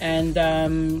 And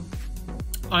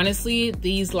honestly,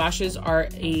 these lashes are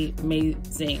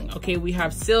amazing. Okay, we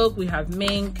have silk, we have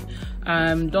mink.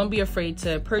 Don't be afraid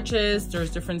to purchase.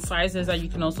 There's different sizes that you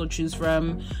can also choose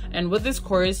from. And with this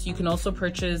course, you can also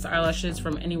purchase eyelashes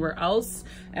from anywhere else.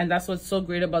 And that's what's so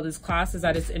great about this class, is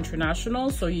that it's international.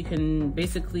 So you can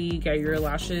basically get your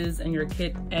lashes and your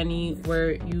kit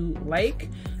anywhere you like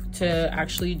to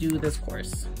actually do this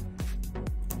course.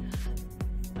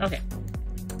 Okay,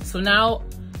 so now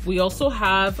we also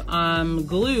have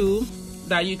glue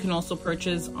that you can also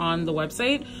purchase on the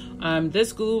website.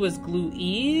 This glue is Glue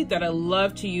E that I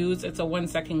love to use. It's a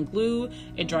 1-second glue.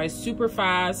 It dries super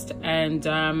fast, and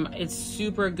it's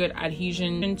super good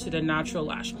adhesion to the natural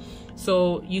lash.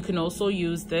 So you can also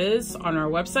use this on our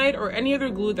website, or any other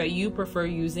glue that you prefer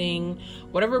using,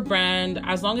 whatever brand,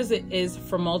 as long as it is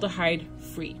formaldehyde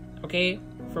free, okay?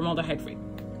 Formaldehyde free.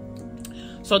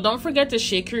 So don't forget to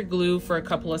shake your glue for a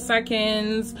couple of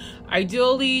seconds.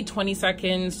 Ideally 20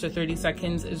 seconds to 30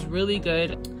 seconds is really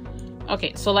good.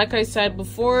 Okay, so like I said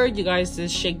before, you guys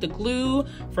just shake the glue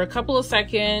for a couple of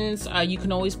seconds. You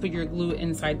can always put your glue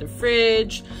inside the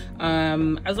fridge.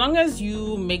 As long as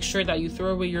you make sure that you throw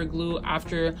away your glue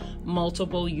after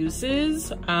multiple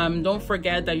uses. Don't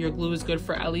forget that your glue is good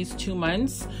for at least 2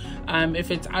 months. If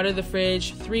it's out of the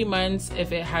fridge, 3 months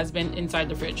if it has been inside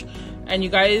the fridge. And you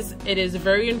guys, it is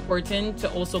very important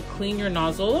to also clean your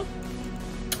nozzle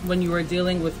when you are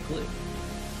dealing with glue.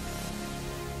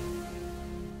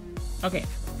 Okay,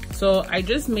 so I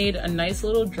just made a nice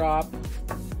little drop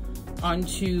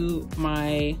onto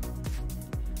my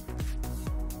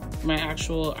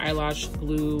actual eyelash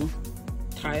glue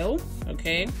tile,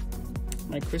 okay?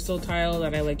 My crystal tile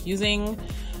that I like using.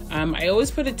 I always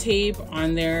put a tape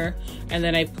on there, and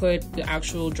then I put the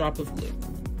actual drop of glue.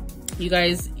 You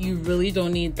guys, you really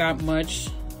don't need that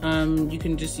much. You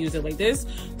can just use it like this.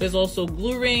 There's also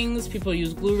glue rings. People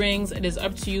use glue rings. It is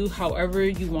up to you however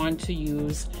you want to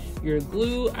use your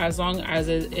glue, as long as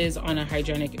it is on a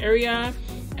hygienic area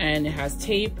and it has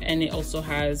tape and it also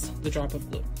has the drop of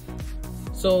glue.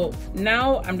 So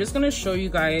now I'm just gonna show you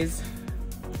guys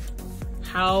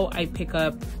how I pick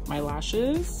up my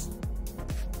lashes.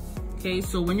 Okay,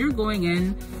 so when you're going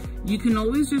in, you can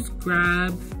always just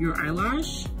grab your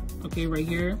eyelash, okay, right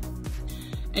here.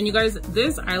 And you guys,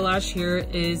 this eyelash here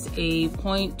is a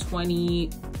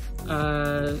 0.20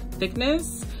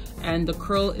 thickness, and the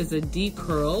curl is a D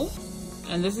curl,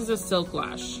 and this is a silk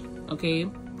lash, okay?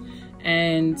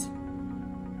 And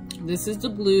this is the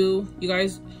glue. You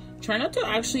guys, try not to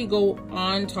actually go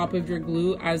on top of your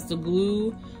glue, as the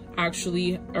glue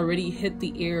actually already hit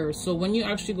the air. So when you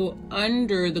actually go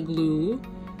under the glue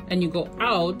and you go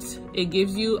out, it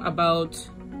gives you about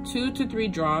 2 to 3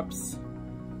 drops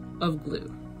of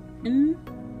glue. In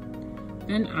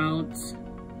and out,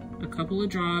 a couple of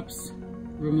drops,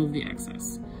 remove the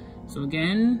excess. So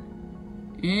again,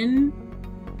 in,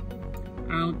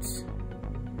 out,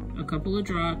 a couple of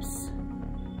drops,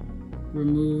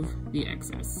 remove the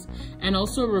excess. And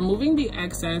also removing the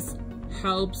excess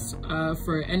helps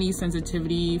for any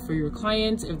sensitivity for your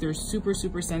clients if they're super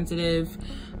sensitive,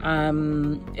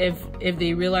 if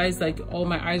they realize like, oh,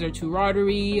 my eyes are too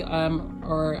watery,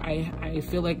 or I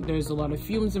feel like there's a lot of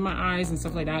fumes in my eyes and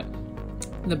stuff like that.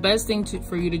 The best thing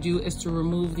for you to do is to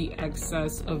remove the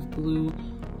excess of glue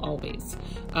always.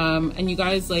 And you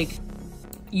guys, like,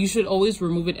 you should always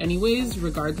remove it anyways,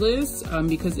 regardless,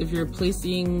 because if you're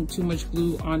placing too much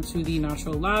glue onto the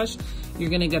natural lash, you're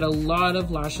gonna get a lot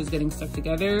of lashes getting stuck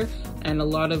together and a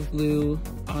lot of glue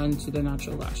onto the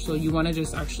natural lash. So you wanna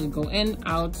just actually go in,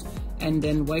 out, and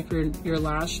then wipe your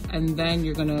lash, and then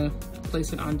you're gonna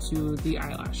place it onto the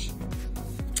eyelash.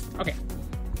 Okay,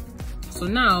 so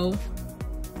now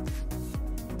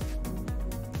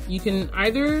you can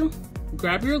either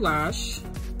grab your lash,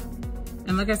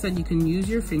 and like I said, you can use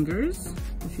your fingers,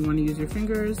 if you want to use your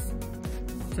fingers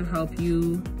to help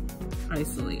you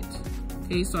isolate.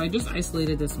 Okay, so I just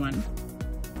isolated this one.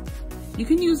 You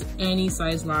can use any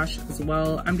size lash as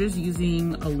well. I'm just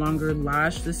using a longer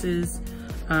lash. This is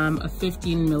a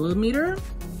 15 millimeter.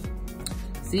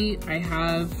 See, I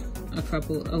have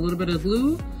a little bit of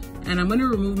glue, and I'm gonna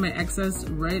remove my excess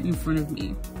right in front of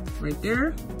me, right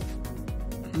there.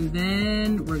 And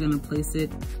then we're gonna place it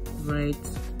right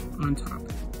on top.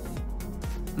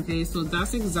 Okay, so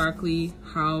that's exactly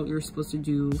how you're supposed to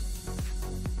do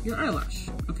your eyelash.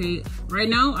 Okay, right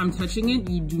now I'm touching it.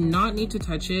 You do not need to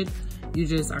touch it. You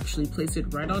just actually place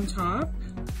it right on top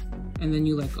and then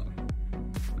you let go.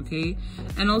 Okay,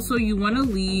 and also you want to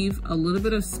leave a little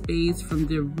bit of space from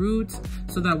the root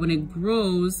so that when it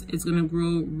grows, it's going to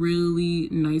grow really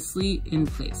nicely in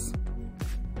place.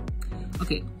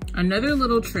 Okay, another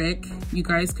little trick, you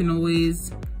guys can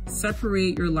always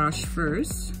separate your lash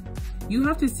first. You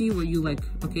have to see what you like,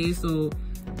 okay? So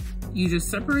you just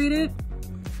separate it,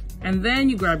 and then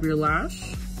you grab your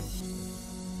lash.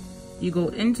 You go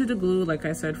into the glue, like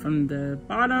I said, from the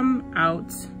bottom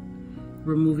out,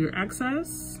 remove your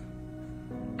excess,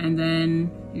 and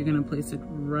then you're gonna place it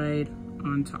right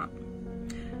on top,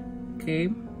 okay?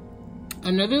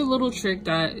 Another little trick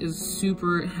that is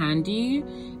super handy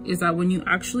is that when you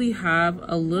actually have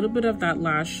a little bit of that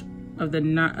lash, of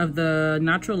the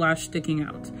natural lash sticking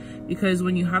out, because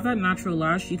when you have that natural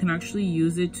lash, you can actually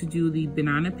use it to do the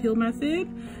banana peel method,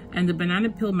 and the banana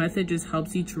peel method just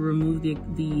helps you to remove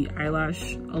the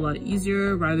eyelash a lot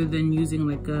easier rather than using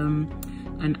like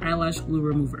an eyelash glue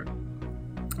remover.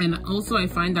 And also I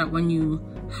find that when you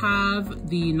have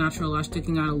the natural lash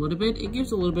sticking out a little bit, it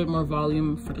gives a little bit more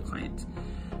volume for the client.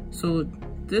 So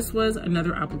this was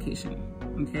another application,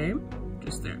 okay,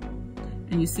 just there.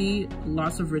 And you see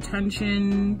lots of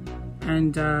retention,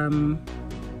 and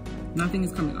nothing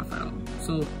is coming off at all.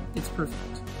 So it's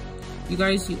perfect. You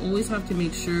guys, you always have to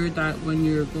make sure that when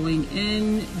you're going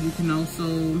in, you can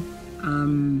also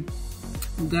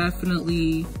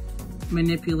definitely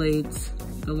manipulate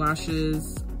the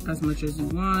lashes as much as you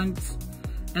want.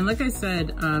 And like I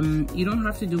said, you don't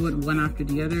have to do it one after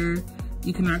the other.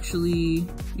 You can actually,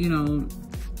 you know,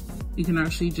 you can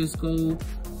actually just go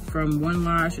from one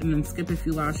lash and then skip a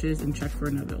few lashes and check for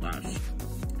another lash.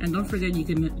 And don't forget, you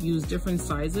can use different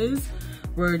sizes.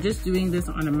 We're just doing this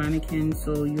on a mannequin,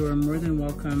 so you're more than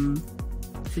welcome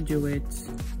to do it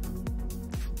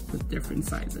with different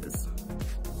sizes.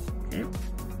 Okay,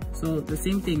 so the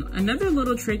same thing. Another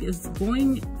little trick is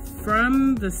going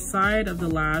from the side of the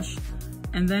lash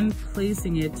and then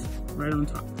placing it right on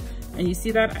top. And you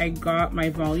see that I got my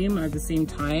volume at the same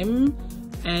time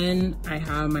and I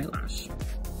have my lash.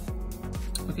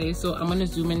 Okay, so I'm gonna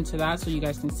zoom into that so you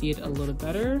guys can see it a little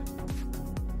better.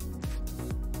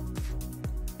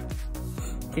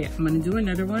 Okay, I'm gonna do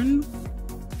another one.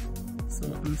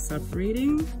 So I'm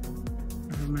separating,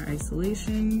 I have my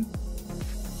isolation,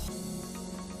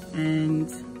 and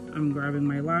I'm grabbing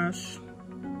my lash,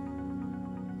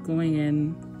 going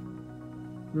in,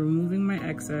 removing my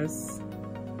excess.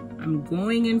 I'm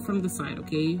going in from the side,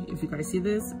 okay? If you guys see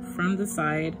this, from the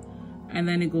side, and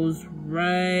then it goes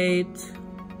right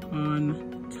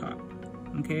on top,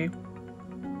 okay?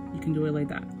 You can do it like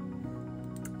that.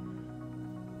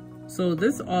 So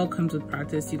this all comes with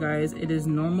practice, you guys. It is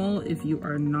normal if you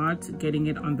are not getting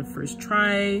it on the first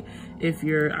try, if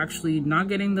you're actually not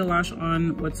getting the lash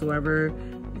on whatsoever.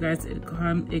 You guys, it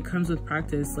comes with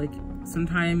practice. Like,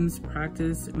 sometimes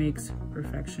practice makes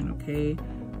perfection, okay?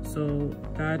 So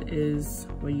that is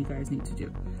what you guys need to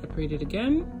do. Separate it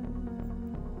again.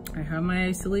 I have my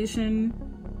isolation.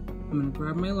 I'm gonna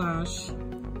grab my lash,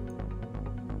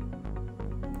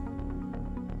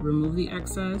 remove the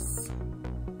excess,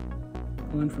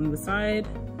 go in from the side,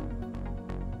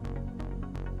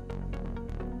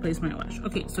 place my lash.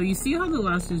 Okay, so you see how the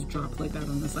lashes drop like that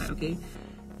on the side, okay?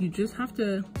 You just have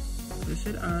to push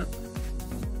it up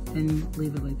and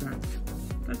leave it like that.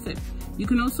 That's it. You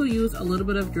can also use a little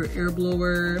bit of your air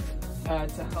blower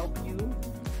to help you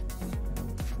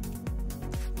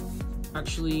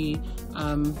actually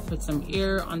put some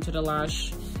air onto the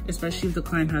lash, especially if the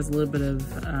client has a little bit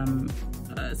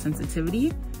of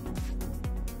sensitivity.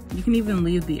 You can even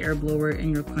leave the air blower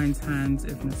in your client's hands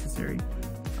if necessary.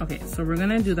 Okay, so we're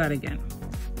gonna do that again.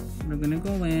 We're gonna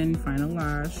go in, find a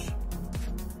lash.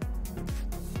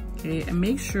 Okay, and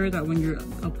make sure that when you're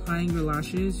applying your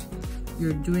lashes,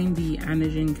 you're doing the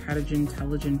anagen, catagen,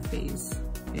 telogen phase,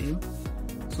 okay?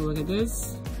 So look at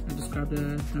this. I just grabbed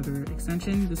another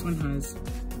extension. This one has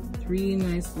 3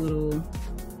 nice little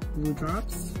blue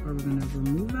drops, where we're gonna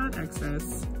remove that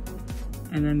excess,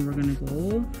 and then we're gonna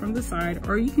go from the side,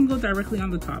 or you can go directly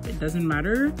on the top, it doesn't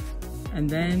matter, and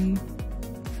then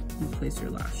you place your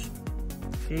lash,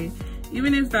 okay?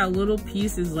 Even if that little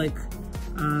piece is like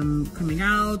coming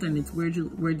out and it's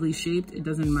weirdly shaped, it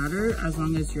doesn't matter as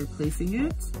long as you're placing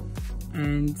it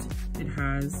and it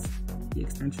has the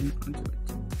extension onto it.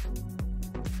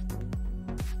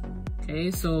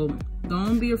 Okay, so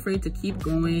don't be afraid to keep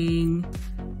going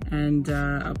and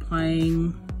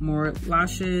applying more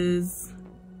lashes.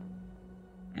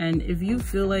 And if you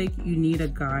feel like you need a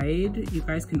guide, you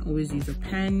guys can always use a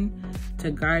pen to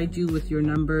guide you with your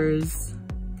numbers.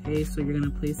 Okay, so you're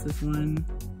gonna place this one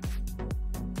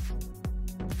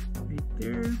right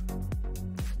there.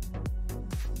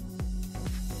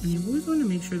 And you always want to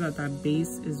make sure that that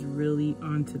base is really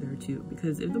onto there too,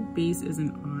 because if the base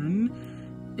isn't on,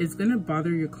 it's gonna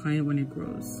bother your client when it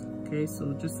grows. Okay,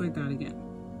 so just like that again.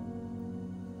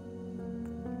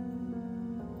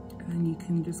 And you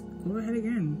can just go ahead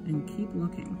again and keep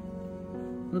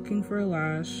looking for a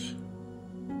lash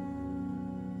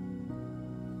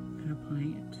and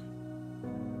applying it.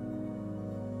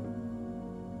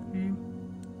 Okay,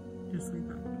 just like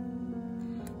that.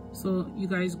 So you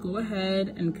guys go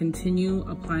ahead and continue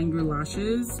applying your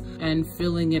lashes and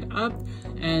filling it up.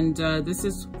 And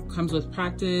this comes with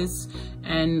practice.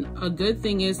 And a good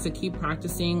thing is to keep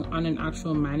practicing on an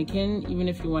actual mannequin, even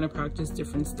if you want to practice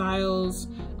different styles.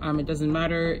 It doesn't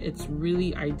matter. It's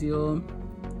really ideal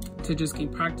to just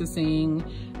keep practicing.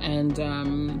 And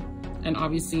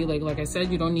obviously, like I said,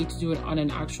 you don't need to do it on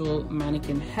an actual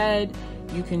mannequin head.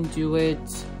 You can do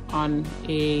it on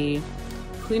a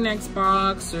Kleenex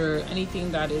box or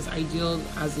anything that is ideal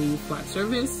as a flat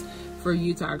surface for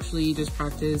you to actually just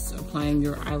practice applying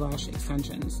your eyelash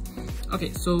extensions.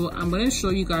 Okay, so I'm going to show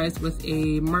you guys with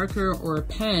a marker or a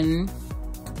pen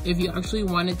if you actually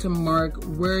wanted to mark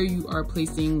where you are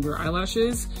placing your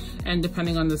eyelashes, and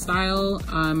depending on the style,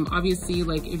 obviously,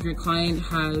 like if your client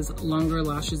has longer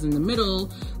lashes in the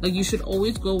middle, like you should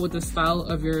always go with the style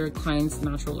of your client's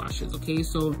natural lashes. Okay,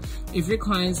 so if your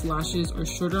client's lashes are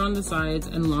shorter on the sides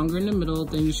and longer in the middle,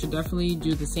 then you should definitely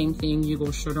do the same thing. You go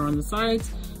shorter on the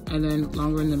sides and then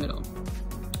longer in the middle.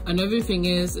 Another thing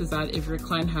is that if your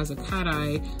client has a cat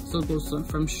eye, so it goes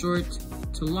from short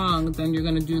to long, then you're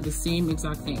gonna do the same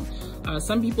exact thing.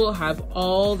 Some people have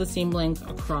all the same length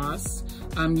across.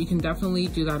 You can definitely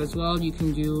do that as well. You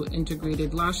can do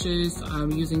integrated lashes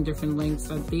using different lengths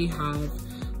that they have.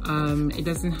 It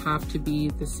doesn't have to be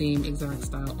the same exact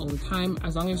style all the time,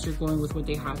 as long as you're going with what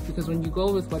they have, because when you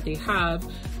go with what they have,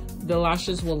 the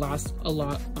lashes will last a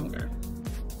lot longer.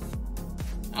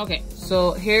 Okay,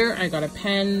 so here I got a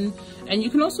pen, and you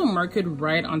can also mark it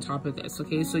right on top of this.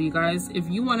 Okay, so you guys, if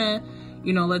you wanna,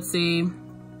 you know, let's say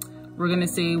we're gonna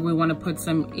say we want to put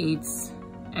some 8s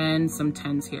and some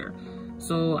 10s here.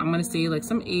 So I'm gonna say like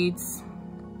some 8s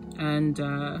and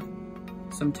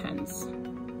some 10s.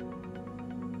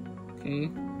 Okay,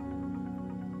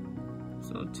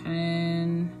 so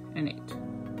 10 and 8.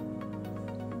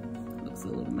 Looks a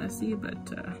little messy,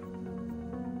 but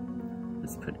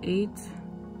let's put 8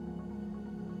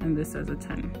 and this as a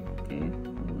 10. Okay,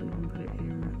 we'll even put it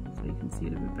here so you can see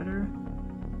it a bit better.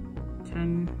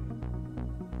 10,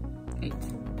 8.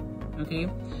 Okay,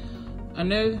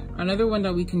 another one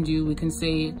that we can do, we can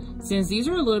say, since these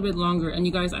are a little bit longer, and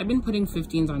you guys, I've been putting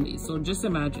 15s on these, so just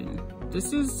imagine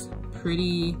this is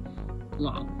pretty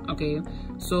long. Okay,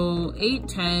 so 8,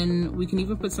 10, we can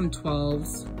even put some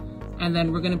 12s, and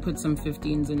then we're gonna put some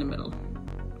 15s in the middle.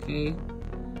 Okay,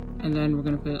 and then we're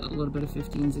gonna put a little bit of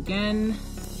 15s again,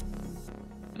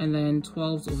 and then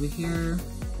 12s over here.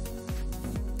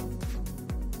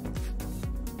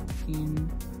 14,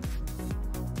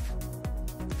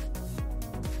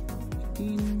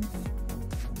 15,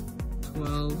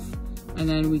 12, and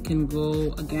then we can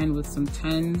go again with some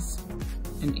 10s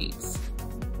and 8s.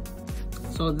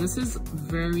 So this is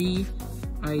very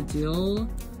ideal,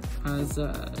 has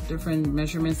different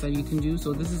measurements that you can do.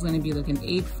 So this is going to be like an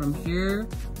 8 from here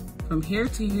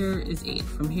to here is 8,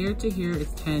 from here to here is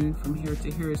 10, from here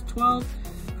to here is 12,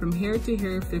 from here to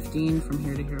here 15, from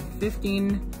here to here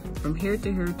 15, from here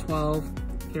to here 12,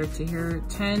 here to here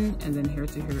 10, and then here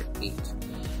to here 8.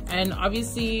 And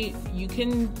obviously you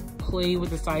can play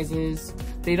with the sizes.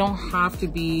 They don't have to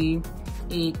be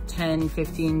 8, 10,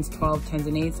 15s, 12, 10s,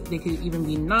 and 8s. They could even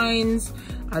be 9s.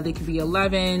 They could be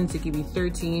 11s. They could be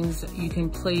 13s. You can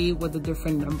play with the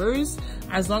different numbers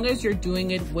as long as you're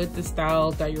doing it with the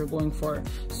style that you're going for.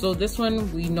 So this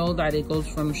one, we know that it goes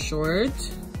from short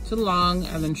to long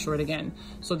and then short again.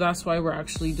 So that's why we're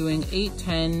actually doing 8,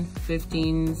 10,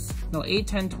 15s, no, 8,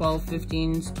 10, 12,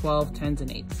 15s, 12, 10s, and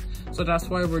 8s. So that's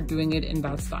why we're doing it in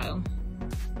that style.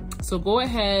 So go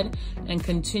ahead and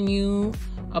continue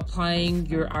applying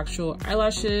your actual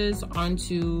eyelashes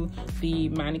onto the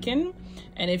mannequin.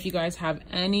 And if you guys have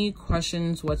any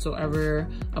questions whatsoever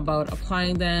about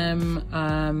applying them,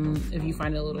 if you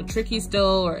find it a little tricky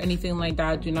still or anything like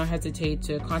that, do not hesitate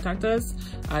to contact us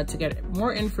to get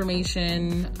more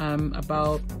information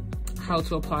about how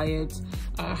to apply it,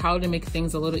 how to make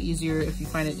things a little easier if you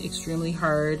find it extremely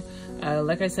hard.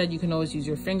 Like I said, you can always use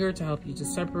your finger to help you to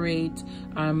separate.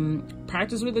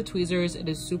 Practice with the tweezers. It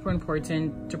is super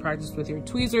important to practice with your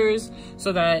tweezers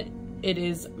so that it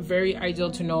is very ideal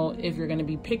to know if you're going to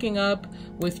be picking up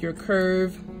with your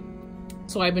curve.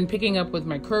 So I've been picking up with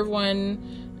my curve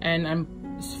one and I'm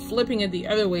flipping it the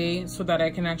other way so that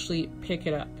I can actually pick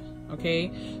it up.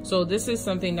 Okay, so this is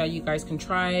something that you guys can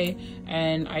try,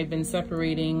 and I've been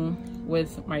separating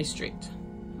with my straight.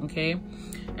 Okay,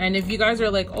 and if you guys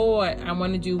are like, oh, I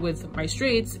want to do with my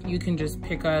straights, you can just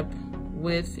pick up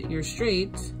with your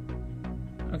straight.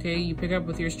 Okay, you pick up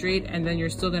with your straight and then you're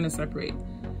still going to separate.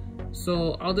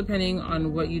 So all depending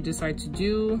on what you decide to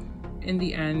do in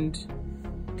the end.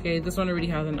 Okay, this one already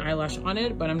has an eyelash on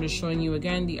it, but I'm just showing you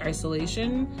again the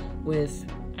isolation with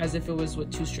as if it was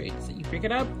with two straights. So you pick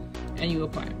it up and you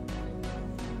apply.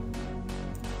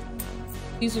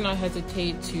 Please do not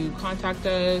hesitate to contact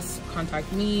us,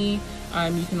 contact me.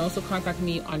 You can also contact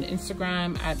me on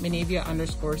Instagram at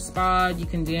Minavia_spa. You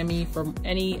can DM me for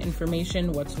any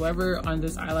information whatsoever on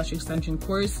this eyelash extension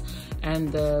course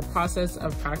and the process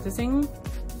of practicing.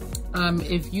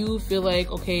 If you feel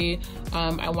like, okay,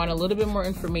 I want a little bit more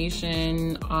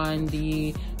information on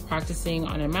the practicing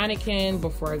on a mannequin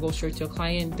before I go straight to a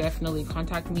client, definitely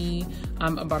contact me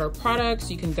about our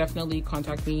products. You can definitely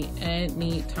contact me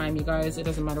anytime, you guys. It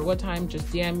doesn't matter what time, just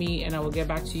DM me and I will get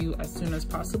back to you as soon as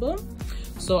possible.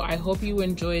 So I hope you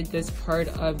enjoyed this part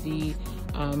of the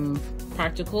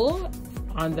practical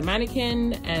on the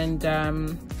mannequin,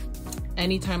 and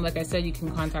anytime, like I said, you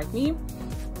can contact me.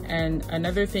 And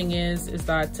another thing is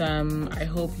that I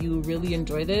hope you really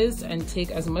enjoy this and take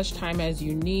as much time as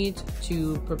you need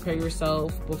to prepare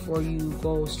yourself before you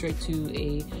go straight to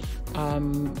a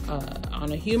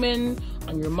on a human,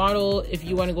 on your model. If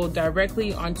you want to go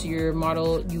directly onto your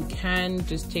model, you can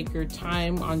just take your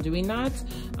time on doing that,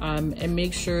 and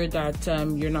make sure that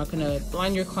you're not going to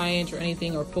blind your client or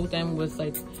anything, or poke them with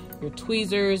like your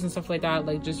tweezers and stuff like that.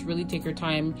 Like, just really take your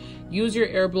time. Use your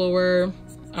air blower.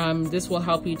 This will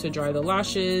help you to dry the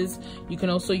lashes. You can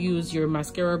also use your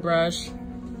mascara brush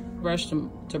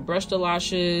to brush the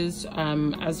lashes,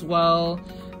 as well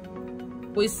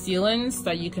with sealants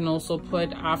that you can also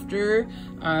put after.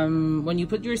 When you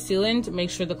put your sealant, make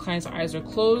sure the client's eyes are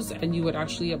closed, and you would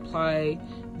actually apply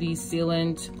the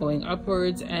sealant going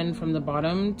upwards and from the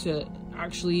bottom to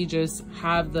actually just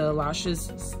have the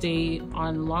lashes stay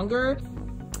on longer.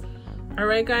 All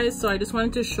right, guys, so I just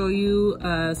wanted to show you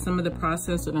some of the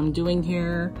process that I'm doing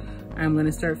here. I'm going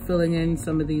to start filling in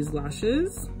some of these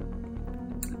lashes,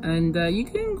 and you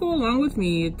can go along with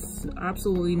me. It's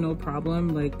absolutely no problem.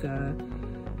 Like,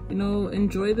 you know,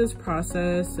 enjoy this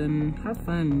process and have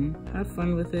fun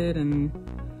with it, and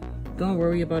don't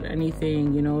worry about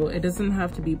anything. You know, it doesn't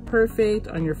have to be perfect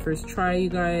on your first try, you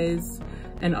guys.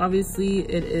 And obviously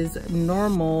it is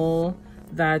normal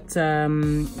that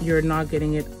you're not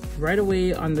getting it right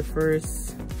away on the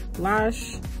first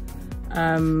lash.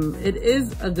 It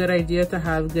is a good idea to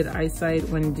have good eyesight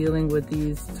when dealing with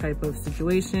these type of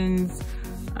situations.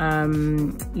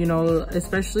 You know,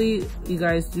 especially, you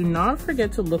guys, do not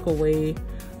forget to look away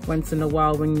once in a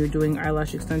while when you're doing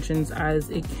eyelash extensions, as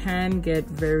it can get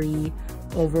very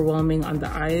overwhelming on the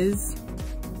eyes.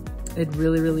 It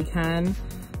really can.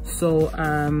 So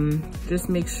just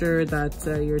make sure that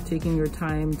you're taking your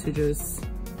time to just,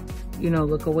 you know,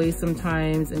 look away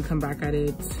sometimes and come back at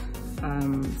it.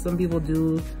 Some people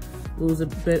do lose a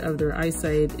bit of their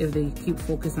eyesight if they keep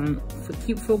focusing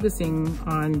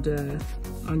on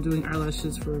doing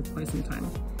eyelashes for quite some time.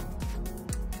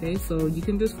 Okay, so you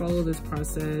can just follow this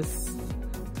process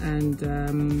and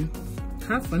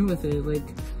have fun with it. Like,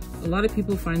 a lot of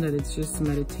people find that it's just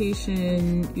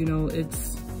meditation, you know,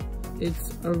 it's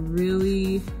a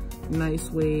really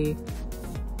nice way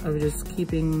of just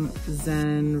keeping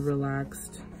zen,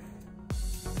 relaxed,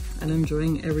 and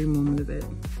enjoying every moment of it.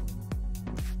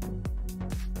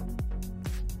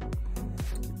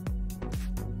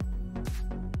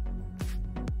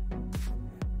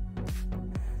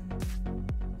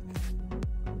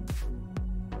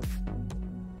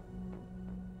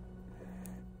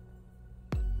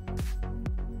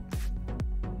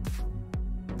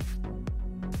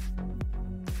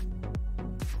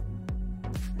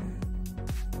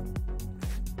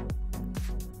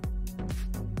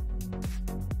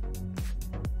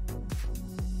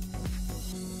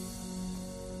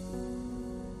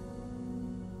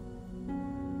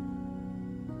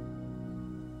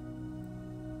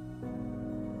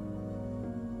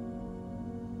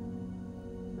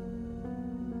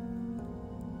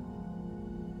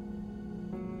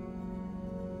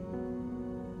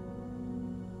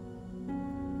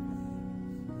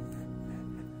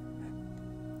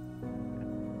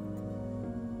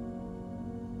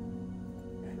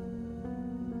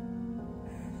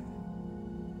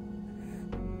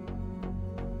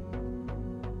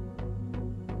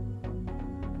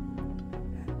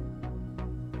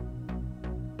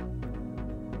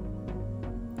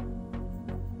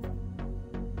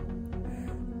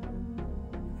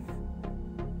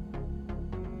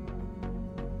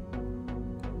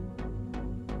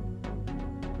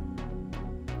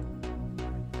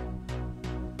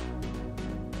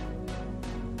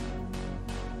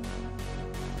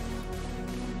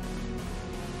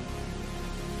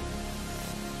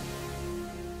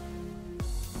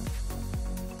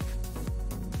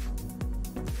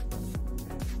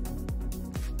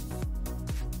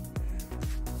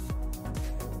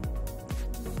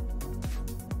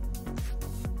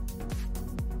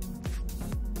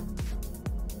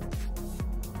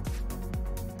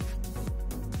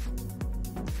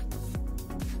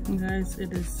 Guys,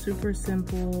 it is super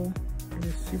simple, it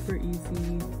is super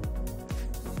easy.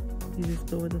 You just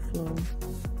go with the flow.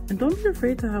 And don't be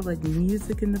afraid to have like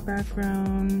music in the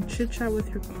background, chit chat with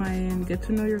your client, get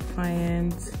to know your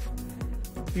client.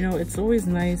 You know, it's always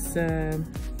nice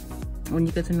when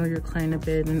you get to know your client a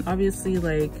bit. And obviously,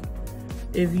 like,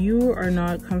 if you are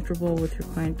not comfortable with your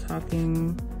client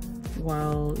talking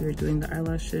while you're doing the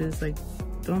eyelashes, like,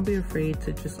 don't be afraid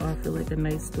to just offer like a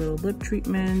nice little lip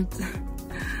treatment.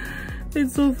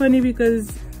 It's so funny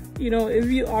because, you know, if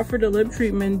you offer the lip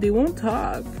treatment, they won't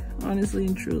talk, honestly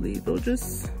and truly. They'll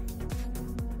just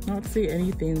not say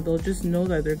anything. They'll just know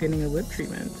that they're getting a lip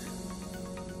treatment.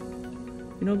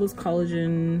 You know those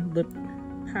collagen lip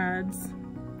pads?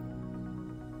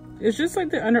 It's just like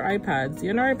the under eye pads.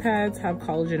 The under eye pads have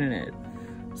collagen in it.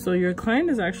 So your client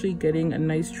is actually getting a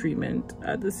nice treatment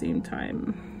at the same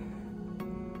time.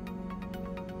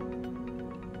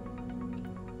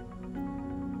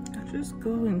 Just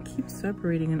go and keep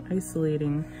separating and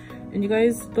isolating. And you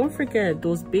guys, don't forget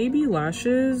those baby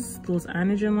lashes, those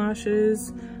anagen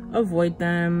lashes, avoid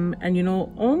them. And you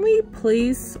know, only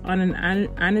place on an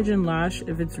anagen lash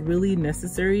if it's really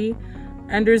necessary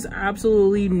and there's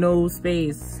absolutely no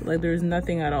space, like there's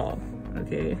nothing at all.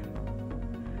 Okay,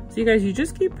 so you guys, you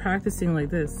just keep practicing like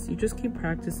this. You just keep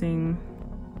practicing,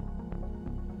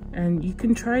 and you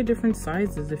can try different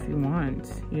sizes if you want,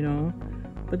 you know.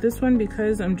 But this one,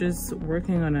 because I'm just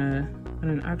working on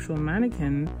an actual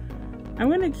mannequin, I'm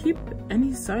gonna keep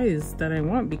any size that I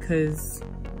want because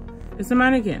it's a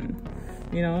mannequin,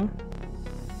 you know?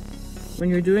 When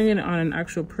you're doing it on an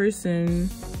actual person,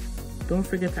 don't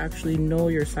forget to actually know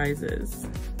your sizes.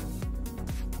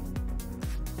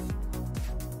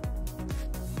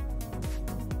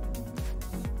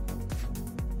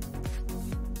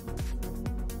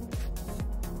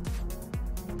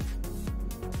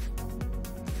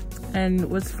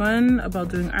 And what's fun about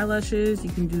doing eyelashes,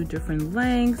 you can do different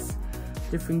lengths,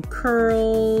 different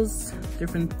curls,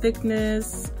 different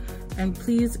thickness. And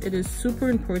please, it is super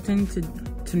important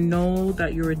to know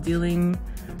that you're dealing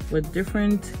with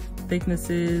different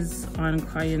thicknesses on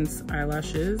clients'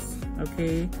 eyelashes,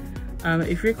 okay?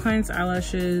 If your client's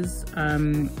eyelashes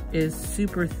is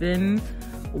super thin,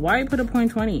 why put a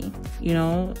 0.20? You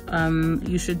know,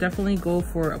 you should definitely go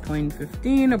for a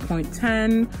 0.15, a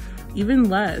 0.10, even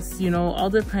less, you know, all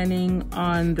depending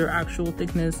on their actual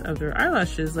thickness of their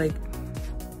eyelashes. Like,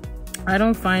 I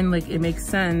don't find like it makes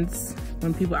sense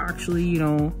when people actually, you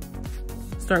know,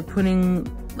 start putting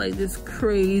like this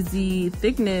crazy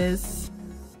thickness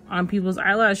on people's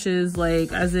eyelashes,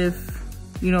 like as if,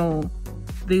 you know,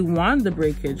 they want the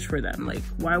breakage for them. Like,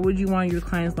 why would you want your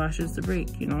client's lashes to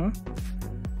break, you know?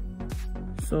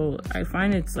 So I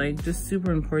find it's like just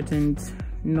super important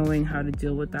knowing how to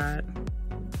deal with that.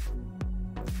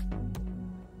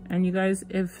 And you guys,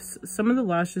 if some of the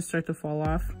lashes start to fall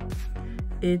off,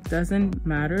 it doesn't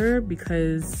matter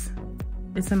because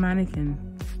it's a mannequin,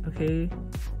 okay?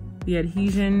 The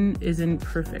adhesion isn't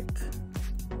perfect.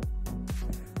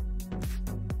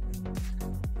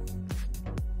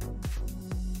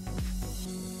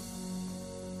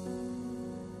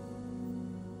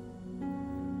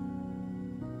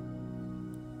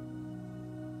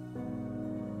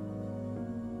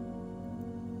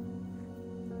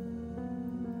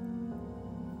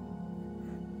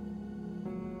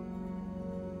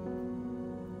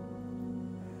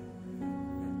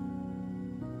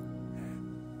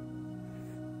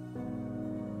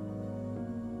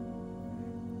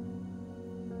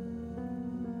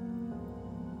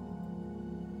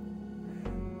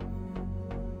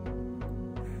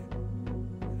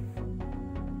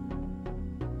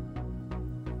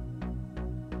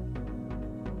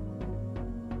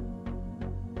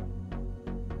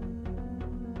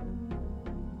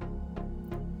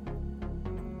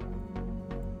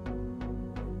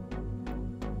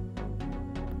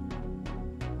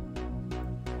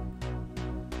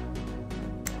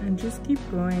 And just keep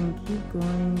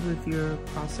going with your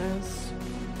process.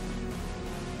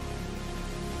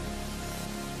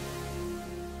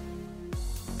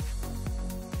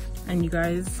 And you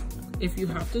guys, if you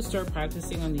have to start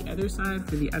practicing on the other side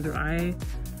for the other eye,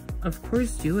 of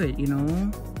course do it, you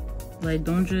know? Like,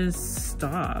 don't just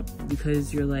stop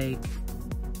because you're like,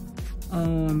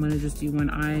 oh, I'm gonna just do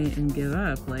one eye and give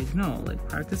up. Like, no, like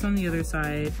practice on the other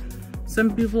side.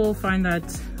 Some people find that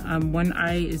one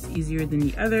eye is easier than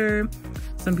the other.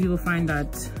 Some people find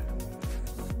that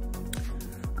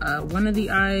one of the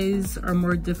eyes are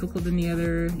more difficult than the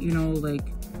other. You know,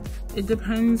 like, it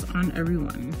depends on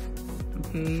everyone,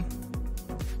 okay?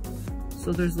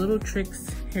 So there's little tricks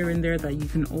here and there that you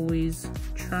can always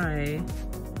try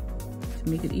to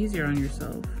make it easier on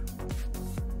yourself.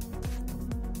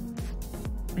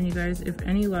 And you guys, if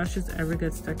any lashes ever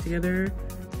get stuck together,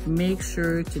 make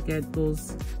sure to get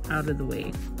those out of the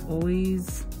way.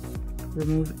 Always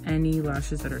remove any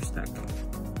lashes that are stuck.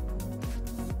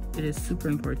 It is super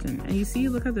important. And you see,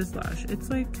 look at this lash. It's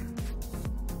like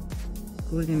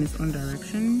going in its own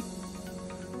direction.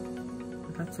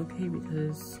 But that's okay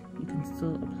because you can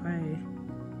still apply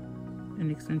an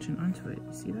extension onto it.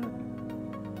 You see that?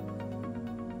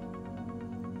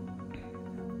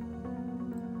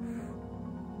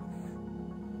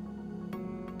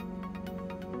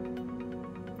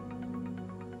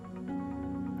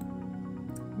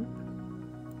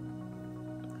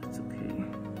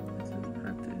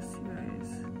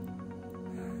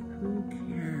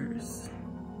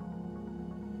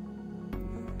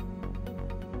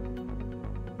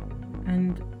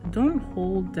 And don't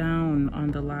hold down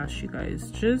on the lash, you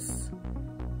guys. Just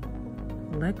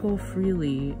let go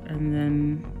freely and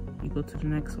then you go to the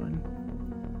next one.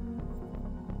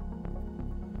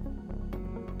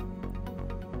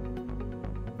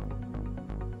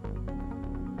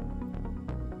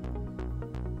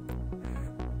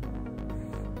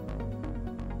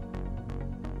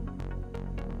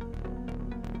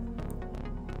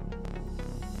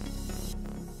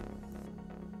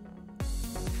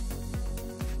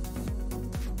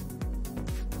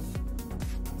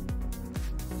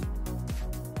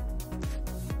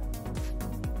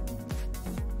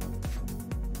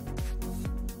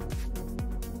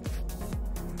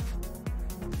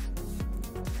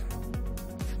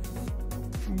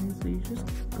 So you just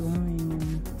keep going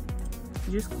and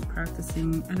you just keep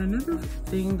practicing. And another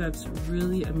thing that's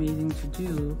really amazing to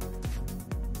do,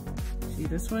 see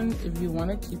this one, if you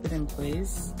want to keep it in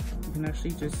place, you can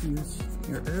actually just use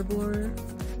your herb blower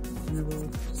and it will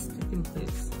just stick in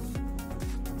place.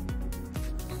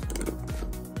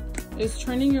 It's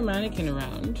turning your mannequin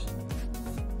around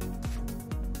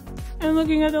and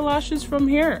looking at the lashes from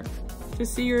here to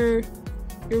see your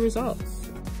results.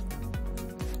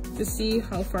 To see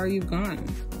how far you've gone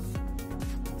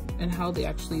and how they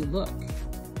actually look,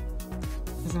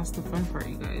 because that's the fun part,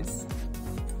 you guys,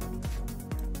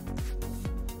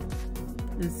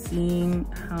 is seeing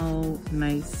how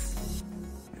nice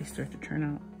they start to turn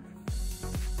out.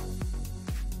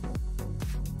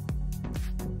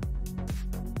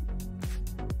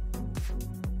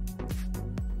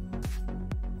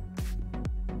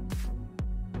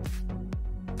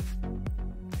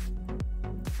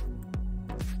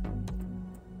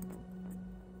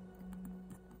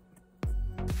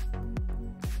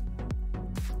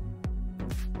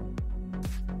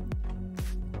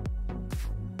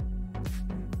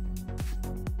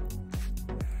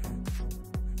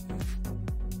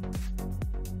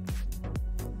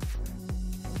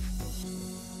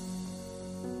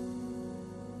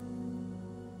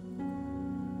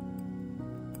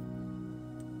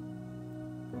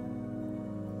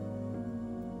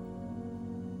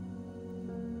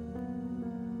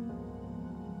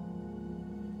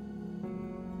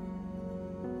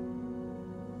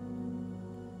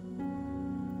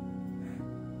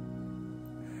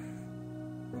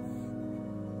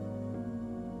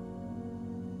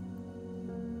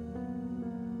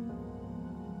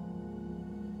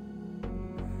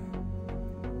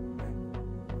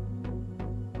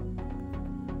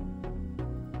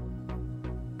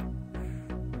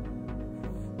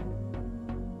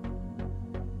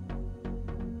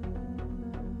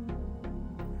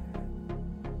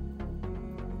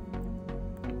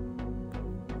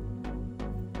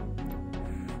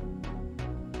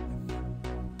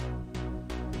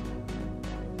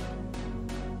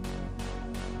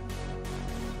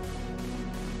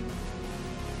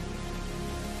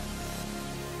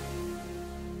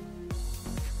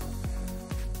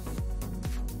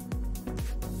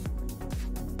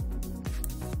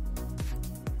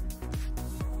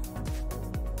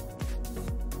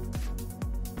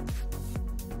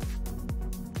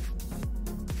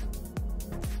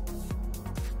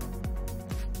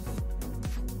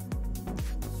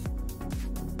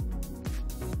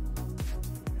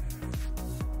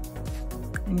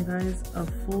 And you guys, a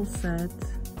full set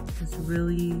is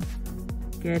really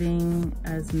getting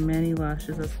as many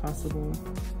lashes as possible.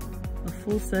 A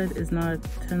full set is not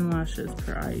 10 lashes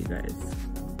per eye, you guys.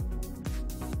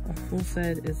 A full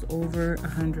set is over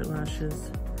 100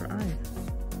 lashes per eye.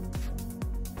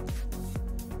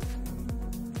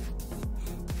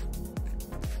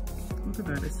 Look at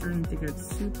that, it's starting to get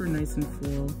super nice and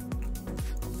full.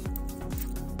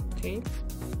 Okay,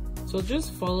 so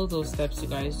just follow those steps, you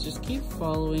guys. Just keep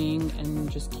following and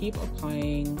just keep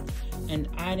applying and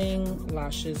adding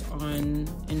lashes on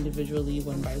individually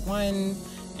one by one.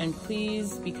 And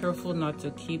please be careful not to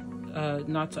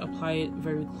apply it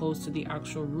very close to the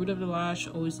actual root of the lash.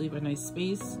 Always leave a nice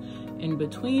space in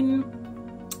between,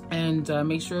 and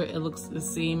make sure it looks the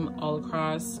same all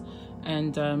across.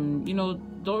 And you know,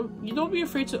 don't be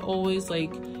afraid to always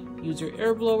like use your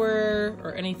air blower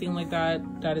or anything like that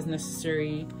that is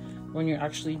necessary when you're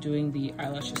actually doing the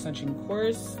eyelash extension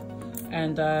course.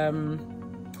 And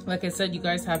like I said, you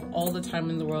guys have all the time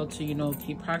in the world to, you know,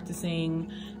 keep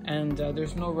practicing, and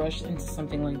there's no rush into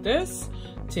something like this.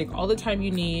 Take all the time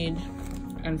you need,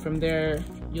 and from there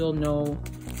you'll know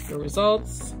your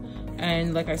results.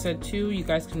 And like I said too, you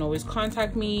guys can always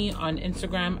contact me on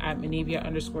Instagram at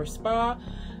Manavia_spa,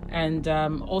 and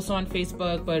also on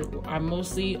Facebook, but I'm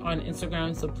mostly on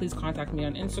Instagram, so please contact me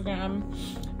on Instagram.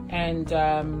 And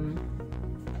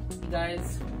you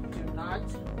guys, do not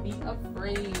be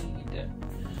afraid.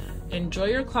 Enjoy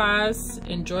your class,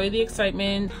 enjoy the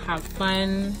excitement, have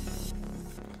fun.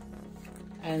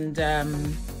 And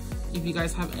if you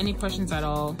guys have any questions at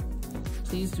all,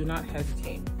 please do not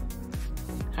hesitate.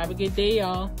 Have a good day,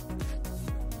 y'all.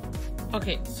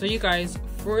 Okay, so you guys,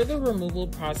 for the removal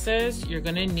process, you're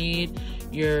gonna need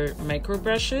your micro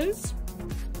brushes.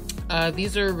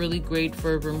 These are really great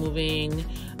for removing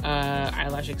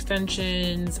eyelash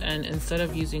extensions, and instead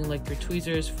of using like your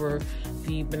tweezers for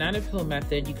the banana peel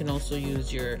method, you can also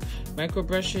use your micro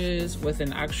brushes with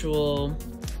an actual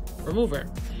remover.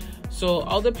 So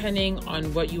all depending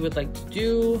on what you would like to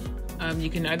do, you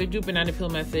can either do banana peel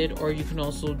method, or you can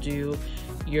also do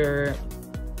your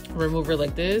remover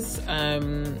like this.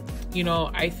 You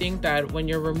know, I think that when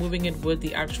you're removing it with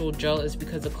the actual gel is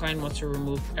because the client wants to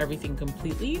remove everything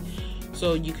completely.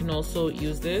 So you can also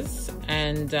use this,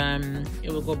 and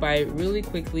it will go by really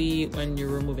quickly when you're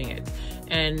removing it.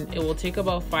 And it will take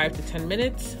about 5 to 10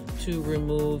 minutes to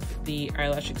remove the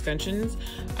eyelash extensions.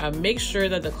 Make sure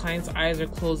that the client's eyes are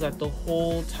closed at the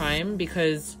whole time,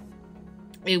 because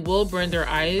it will burn their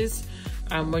eyes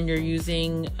when you're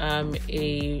using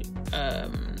a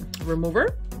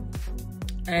remover.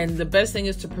 And the best thing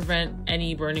is to prevent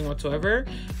any burning whatsoever.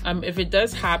 If it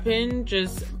does happen,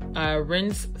 just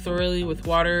rinse thoroughly with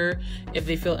water if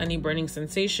they feel any burning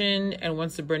sensation, and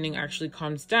once the burning actually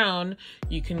calms down,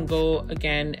 you can go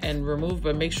again and remove,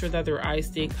 but make sure that their eyes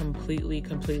stay completely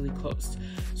closed.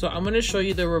 So I'm going to show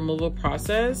you the removal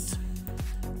process.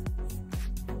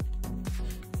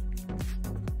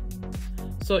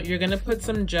 So you're going to put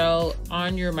some gel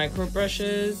on your micro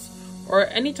brushes or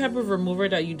any type of remover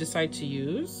that you decide to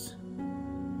use.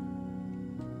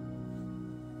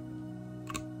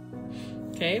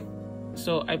 Okay,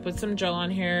 so I put some gel on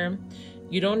here.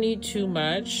 You don't need too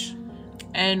much.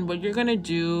 And what you're gonna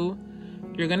do,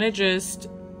 you're gonna just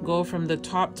go from the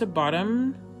top to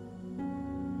bottom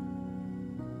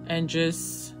and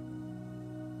just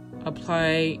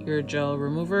apply your gel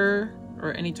remover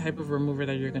or any type of remover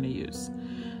that you're gonna use.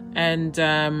 And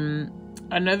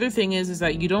another thing is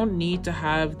that you don't need to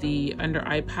have the under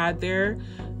eye pad there.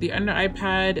 The under eye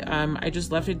pad, I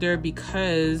just left it there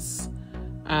because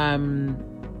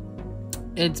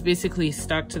it's basically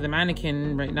stuck to the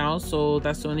mannequin right now, so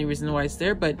that's the only reason why it's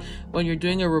there. But when you're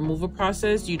doing a removal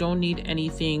process, you don't need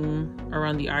anything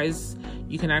around the eyes.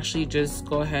 You can actually just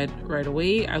go ahead right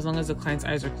away as long as the client's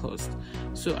eyes are closed.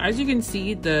 So as you can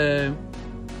see, the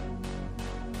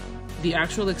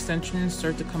actual extensions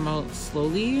start to come out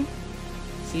slowly.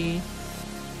 See?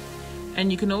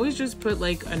 And you can always just put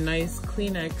like a nice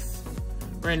Kleenex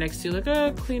right next to you, like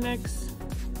a Kleenex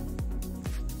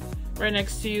right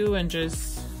next to you, and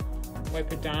just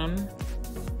wipe it down,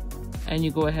 and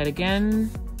you go ahead again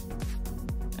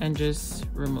and just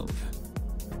remove.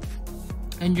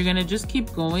 And you're gonna just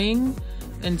keep going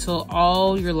until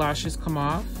all your lashes come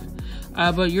off.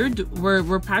 But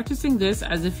we're practicing this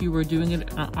as if you were doing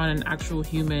it on an actual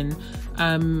human.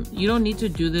 You don't need to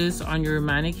do this on your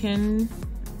mannequin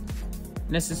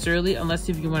necessarily, unless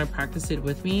if you want to practice it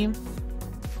with me.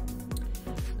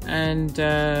 And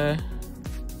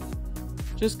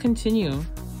just continue,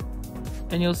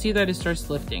 and you'll see that it starts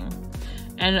lifting.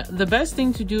 And the best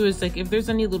thing to do is, like, if there's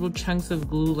any little chunks of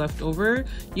glue left over,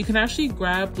 you can actually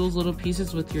grab those little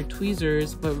pieces with your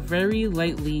tweezers, but very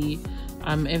lightly,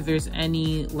 if there's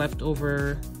any left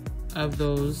over of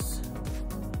those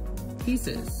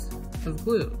pieces of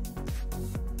glue.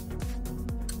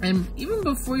 And even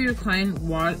before your client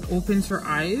opens her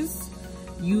eyes,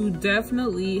 you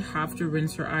definitely have to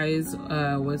rinse her eyes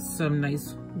with some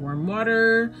nice warm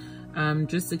water,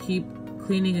 just to keep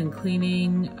cleaning and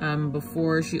cleaning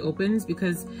before she opens,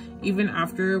 because even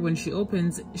after, when she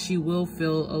opens, she will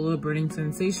feel a little burning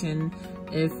sensation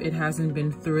if it hasn't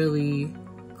been thoroughly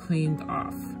cleaned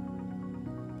off.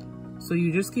 So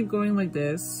you just keep going like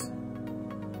this,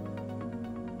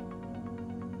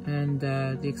 and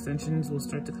the extensions will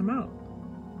start to come out.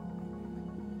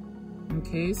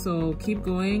 Okay, so keep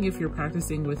going if you're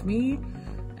practicing with me,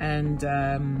 and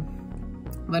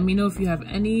let me know if you have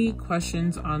any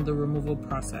questions on the removal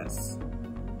process.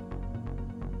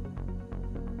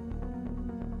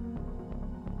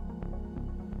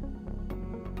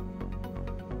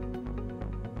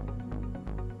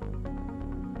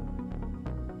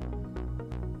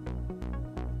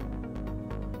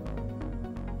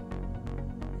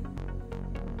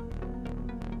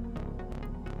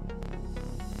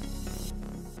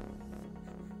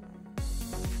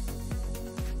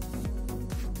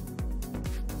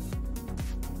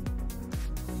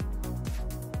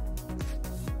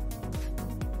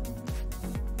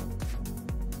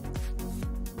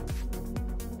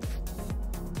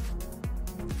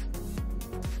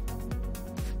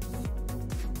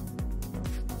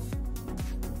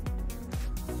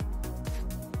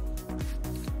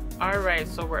 Alright,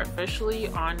 so we're officially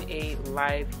on a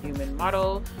live human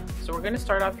model. So we're going to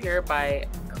start off here by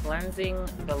cleansing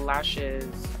the lashes,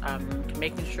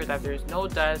 making sure that there's no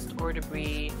dust or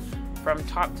debris from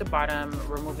top to bottom,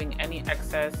 removing any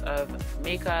excess of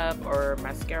makeup or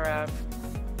mascara,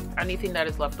 anything that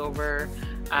is left over.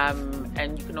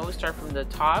 And you can always start from the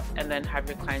top and then have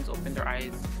your clients open their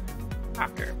eyes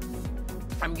after.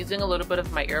 I'm using a little bit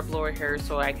of my air blower here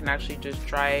so I can actually just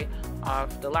dry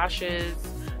off the lashes.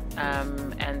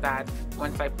 And that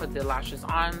once I put the lashes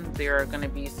on, they are going to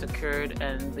be secured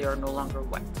and they are no longer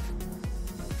wet.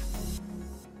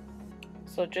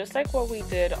 So just like what we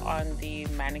did on the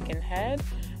mannequin head,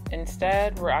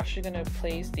 instead we're actually going to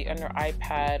place the under eye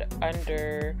pad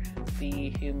under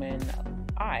the human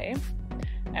eye,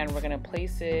 and we're going to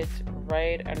place it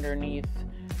right underneath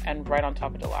and right on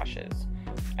top of the lashes.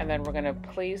 And then we're going to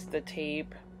place the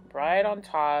tape right on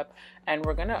top, and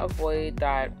we're going to avoid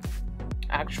that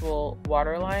actual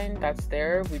waterline that's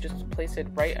there. We just place it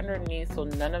right underneath so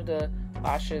none of the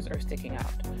lashes are sticking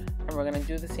out. And we're going to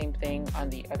do the same thing on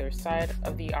the other side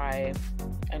of the eye,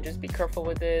 and just be careful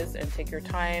with this and take your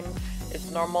time. It's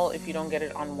normal if you don't get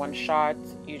it on one shot,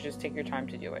 you just take your time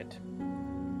to do it.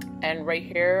 And right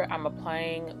here I'm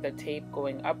applying the tape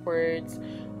going upwards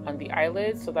on the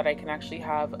eyelids so that I can actually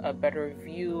have a better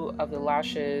view of the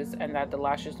lashes and that the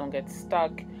lashes don't get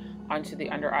stuck onto the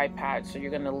under eye pad. So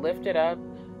you're going to lift it up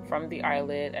from the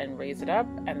eyelid and raise it up,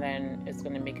 and then it's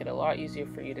going to make it a lot easier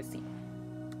for you to see.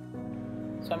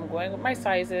 So I'm going with my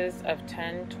sizes of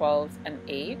 10, 12s, and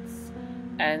 8s,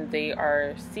 and they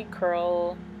are C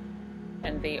curl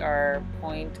and they are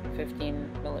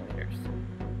 0.15 millimeters.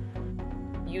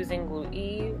 Using glue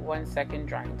E, 1 second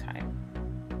drying time.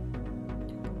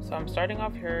 So I'm starting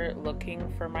off here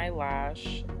looking for my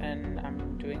lash, and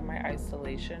I'm doing my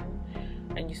isolation.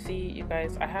 And you see, you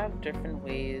guys, I have different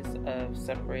ways of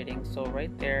separating. So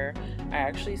right there, I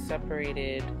actually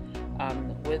separated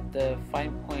with the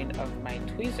fine point of my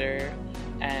tweezer,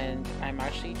 and I'm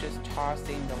actually just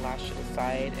tossing the lash to the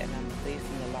side and I'm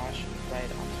placing the lash right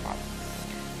on top.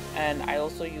 And I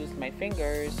also use my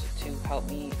fingers to help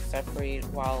me separate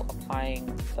while applying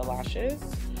the lashes.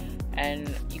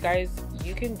 And you guys,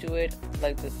 you can do it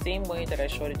like the same way that I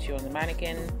showed it to you on the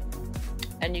mannequin.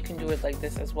 And you can do it like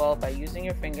this as well by using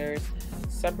your fingers,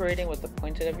 separating with the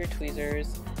pointed of your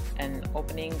tweezers, and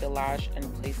opening the lash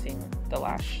and placing the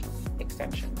lash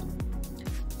extension.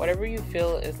 Whatever you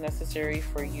feel is necessary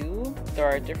for you. There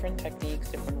are different techniques,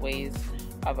 different ways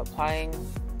of applying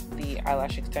the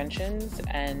eyelash extensions,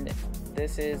 and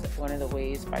this is one of the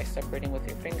ways by separating with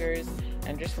your fingers.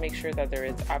 And just make sure that there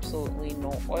is absolutely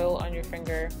no oil on your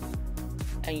finger,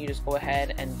 and you just go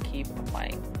ahead and keep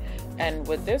applying. And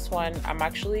with this one, I'm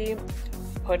actually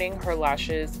putting her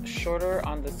lashes shorter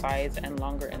on the sides and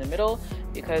longer in the middle,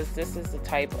 because this is the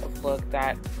type of look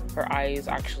that her eyes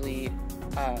actually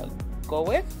go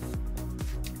with.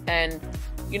 And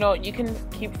you know, you can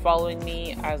keep following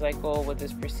me as I go with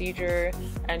this procedure,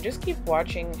 and just keep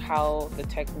watching how the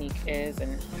technique is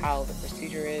and how the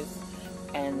procedure is.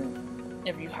 And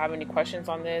if you have any questions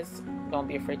on this, don't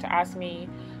be afraid to ask me.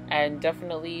 And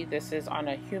definitely, this is on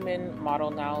a human model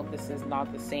now. This is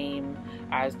not the same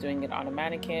as doing it on a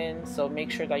mannequin. So make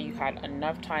sure that you had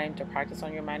enough time to practice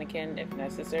on your mannequin if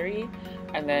necessary.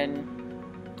 And then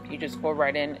you just go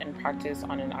right in and practice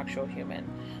on an actual human.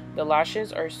 The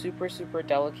lashes are super, super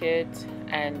delicate,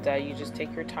 and you just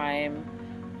take your time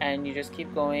and you just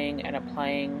keep going and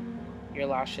applying your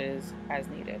lashes as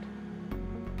needed.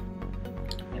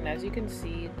 And as you can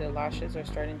see, the lashes are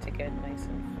starting to get nice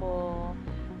and full,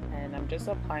 and I'm just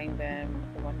applying them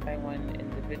one by one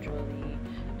individually.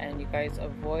 And you guys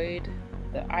avoid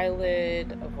the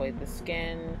eyelid, avoid the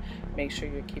skin. Make sure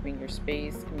you're keeping your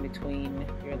space in between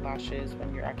your lashes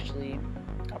when you're actually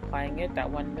applying it, that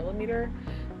 1 millimeter.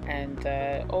 And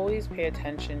always pay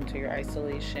attention to your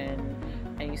isolation.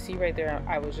 And you see right there,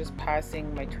 I was just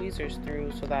passing my tweezers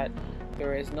through so that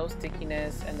there is no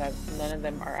stickiness and that none of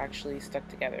them are actually stuck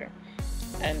together.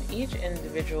 And each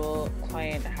individual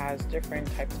client has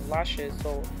different types of lashes,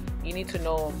 so you need to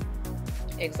know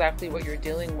exactly what you're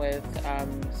dealing with.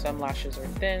 Some lashes are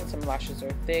thin, some lashes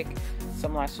are thick,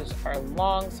 some lashes are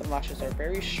long, some lashes are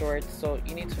very short. So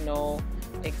you need to know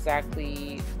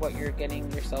exactly what you're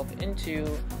getting yourself into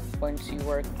once you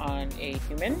work on a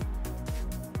human.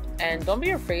 And don't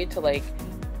be afraid to like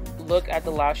look at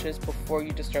the lashes before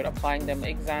you just start applying them.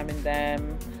 Examine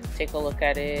them, take a look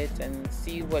at it, and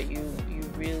see what you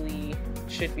really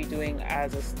should be doing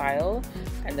as a style,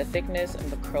 and the thickness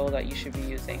and the curl that you should be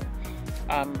using.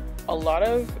 A lot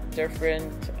of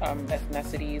different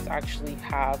ethnicities actually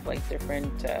have like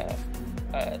different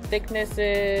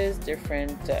thicknesses,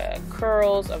 different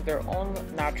curls of their own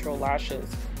natural lashes.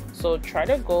 So try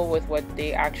to go with what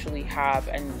they actually have.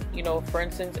 And you know, for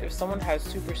instance, if someone has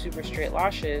super, super straight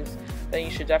lashes, then you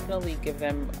should definitely give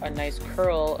them a nice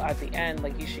curl at the end.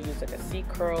 Like you should use like a C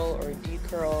curl or a D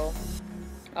curl.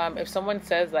 If someone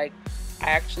says like, I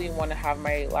actually want to have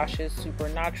my lashes super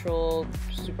natural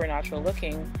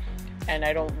looking, and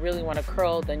I don't really want to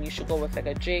curl, then you should go with like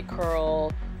a J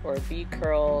curl or a B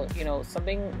curl, you know,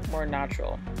 something more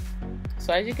natural.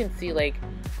 So as you can see, like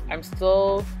I'm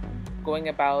still going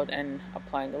about and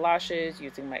applying the lashes,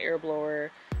 using my air blower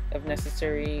if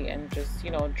necessary, and just, you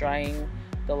know, drying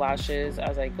the lashes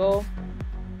as I go.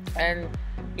 And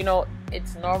you know,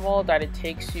 it's normal that it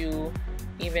takes you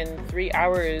even 3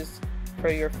 hours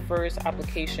for your first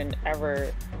application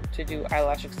ever to do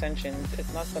eyelash extensions.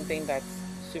 It's not something that's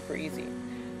super easy.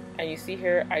 And you see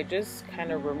here, I just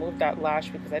kind of removed that lash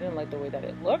because I didn't like the way that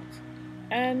it looked,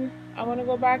 and I'm gonna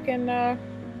go back and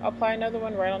apply another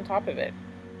one right on top of it.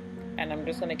 And I'm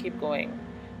just gonna keep going.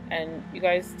 And you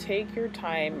guys take your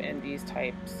time in these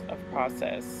types of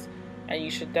process, and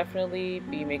you should definitely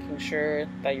be making sure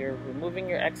that you're removing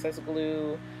your excess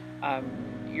glue,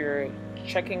 you're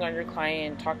checking on your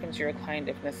client, talking to your client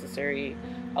if necessary.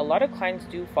 A lot of clients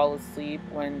do fall asleep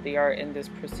when they are in this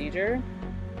procedure,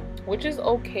 which is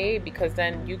okay, because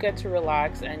then you get to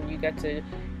relax and you get to,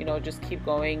 you know, just keep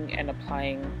going and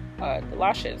applying the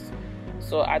lashes.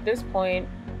 So at this point,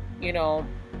 you know,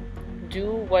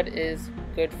 do what is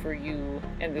good for you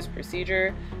in this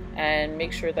procedure, and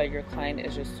make sure that your client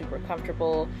is just super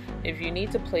comfortable. If you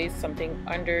need to place something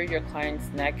under your client's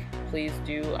neck, please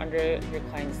do. Under your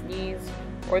client's knees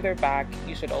or their back,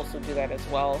 you should also do that as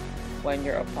well when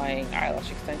you're applying eyelash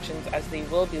extensions, as they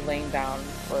will be laying down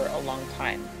for a long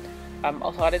time. A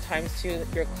lot of times too,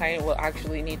 your client will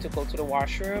actually need to go to the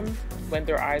washroom when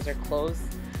their eyes are closed,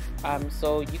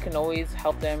 so you can always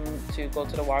help them to go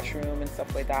to the washroom and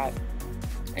stuff like that.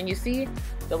 And you see,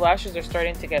 the lashes are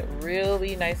starting to get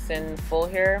really nice and full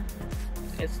here.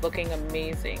 It's looking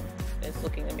amazing. It's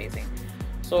looking amazing.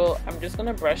 So I'm just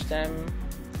gonna brush them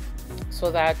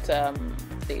so that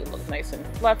they look nice and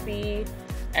fluffy,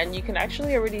 and you can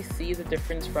actually already see the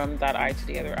difference from that eye to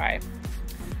the other eye.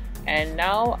 And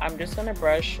now I'm just gonna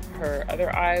brush her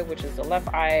other eye, which is the left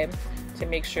eye, to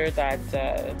make sure that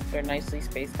they're nicely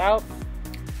spaced out.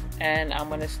 And I'm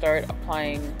gonna start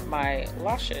applying my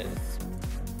lashes.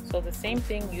 So the same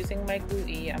thing, using my glue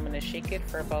E, I'm going to shake it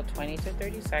for about 20 to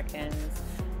 30 seconds,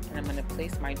 and I'm going to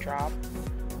place my drop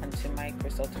onto my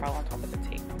crystal towel on top of the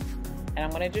tape. And I'm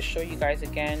going to just show you guys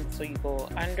again. So you go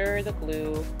under the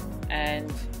glue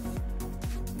and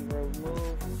you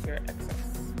remove your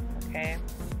excess, okay?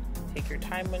 Take your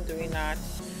time when doing that.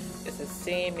 It's the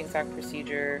same exact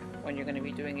procedure when you're going to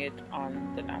be doing it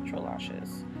on the natural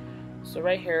lashes. So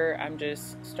right here, I'm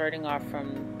just starting off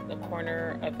from the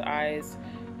corner of the eyes.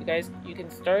 You guys, you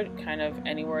can start kind of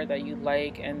anywhere that you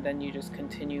like, and then you just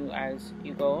continue as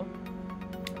you go.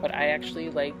 but I actually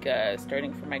like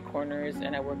starting from my corners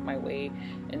and I work my way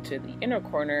into the inner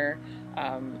corner,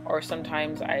 or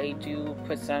sometimes I do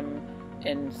put some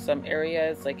in some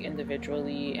areas like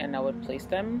individually, and I would place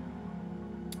them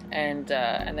and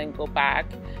then go back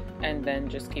and then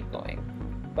just keep going.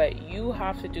 But you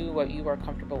have to do what you are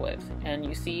comfortable with. And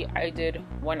you see, I did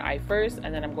one eye first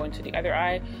and then I'm going to the other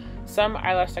eye. Some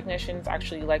eyelash technicians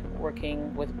actually like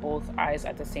working with both eyes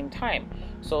at the same time,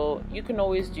 so you can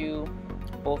always do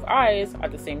both eyes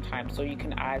at the same time. So you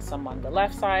can add some on the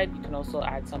left side, you can also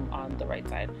add some on the right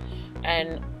side.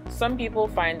 And some people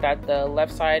find that the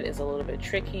left side is a little bit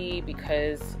tricky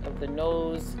because of the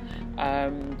nose.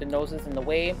 The nose is in the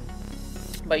way,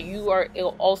 but you are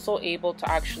also able to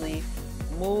actually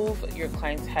move your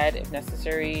client's head if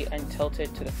necessary and tilt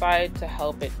it to the side to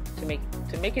help it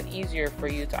to make it easier for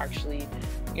you to actually,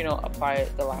 you know, apply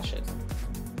the lashes.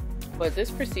 But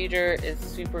this procedure is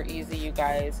super easy, you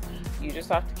guys. You just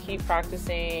have to keep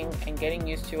practicing and getting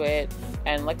used to it.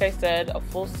 And like I said, a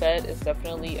full set is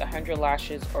definitely 100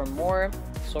 lashes or more,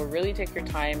 so really take your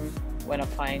time when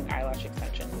applying eyelash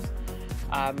extensions.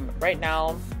 Right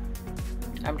now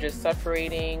I'm just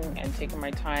separating and taking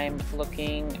my time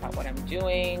looking at what I'm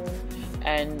doing,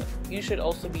 and you should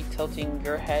also be tilting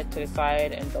your head to the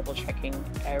side and double checking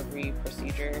every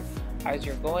procedure as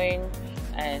you're going.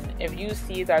 And if you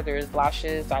see that there's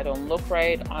lashes that don't look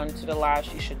right onto the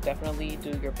lash, you should definitely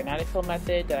do your banana peel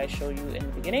method that I showed you in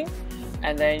the beginning,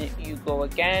 and then you go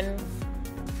again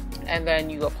and then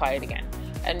you apply it again.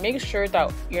 And make sure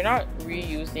that you're not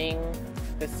reusing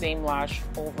the same lash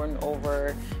over and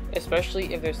over,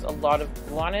 especially if there's a lot of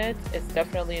glue on it. It's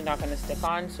definitely not going to stick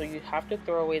on, so you have to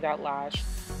throw away that lash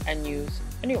and use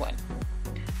a new one.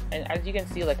 And as you can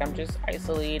see, like, I'm just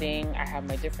isolating. I have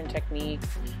my different techniques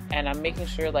and I'm making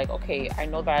sure, like, okay, I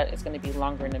know that it's going to be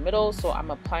longer in the middle, so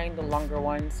I'm applying the longer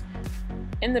ones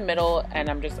in the middle and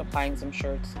I'm just applying some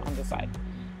shirts on the side.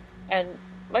 And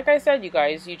like I said, you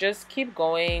guys, you just keep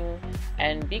going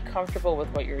and be comfortable with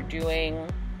what you're doing.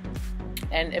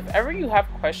 And if ever you have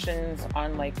questions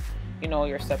on, like, you know,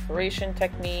 your separation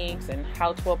techniques and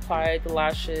how to apply the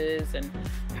lashes and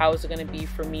how is it going to be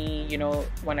for me, you know,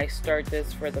 when I start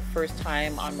this for the first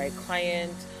time on my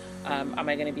client, am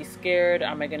I going to be scared?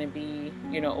 Am I going to be,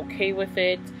 you know, okay with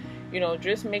it? You know,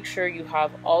 just make sure you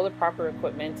have all the proper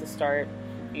equipment to start.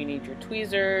 You need your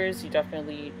tweezers, you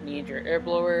definitely need your air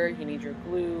blower, you need your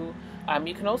glue.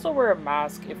 You can also wear a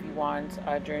mask if you want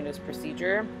during this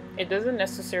procedure. It doesn't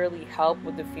necessarily help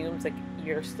with the fumes, like,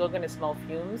 you're still going to smell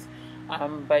fumes,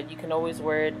 but you can always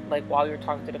wear it, like, while you're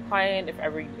talking to the client. If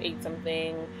ever you ate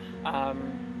something,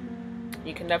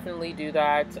 you can definitely do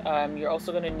that. You're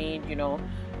also going to need, you know,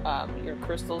 your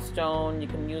crystal stone. You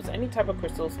can use any type of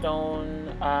crystal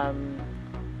stone,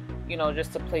 you know,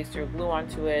 just to place your glue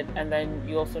onto it. And then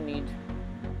you also need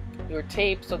your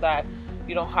tape so that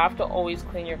you don't have to always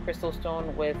clean your crystal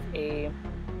stone with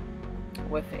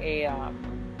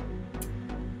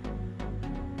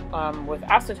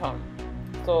acetone.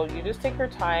 So you just take your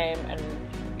time and,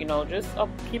 you know, just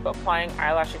keep applying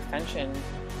eyelash extensions.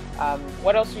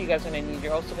 What else are you guys going to need?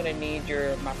 You're also going to need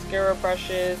your mascara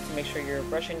brushes to make sure you're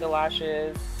brushing the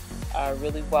lashes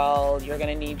really well. You're going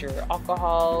to need your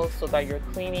alcohol so that you're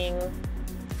cleaning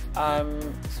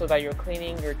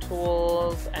your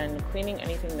tools and cleaning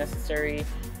anything necessary.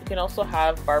 You can also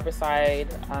have barbicide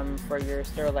for your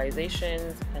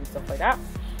sterilizations and stuff like that.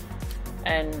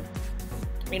 And,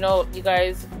 you know, you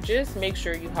guys, just make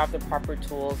sure you have the proper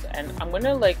tools. And I'm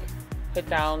gonna, like, put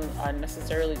down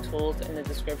necessarily tools in the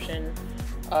description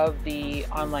of the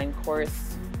online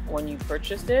course when you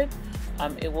purchased it.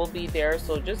 It will be there,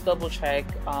 so just double check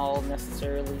all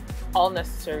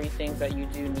necessary things that you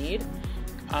do need.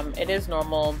 It is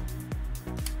normal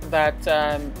that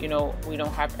you know, we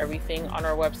don't have everything on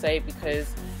our website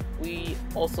because we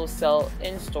also sell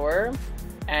in store,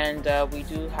 and we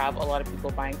do have a lot of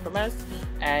people buying from us,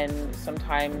 and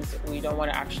sometimes we don't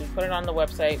want to actually put it on the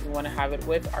website. We want to have it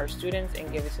with our students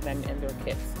and give it to them in their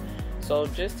kits. So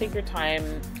just take your time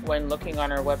when looking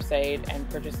on our website and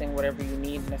purchasing whatever you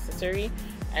need necessary.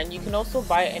 And you can also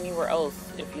buy anywhere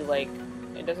else if you like.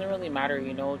 It doesn't really matter,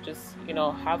 you know, just, you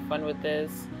know, have fun with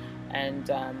this. And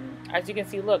as you can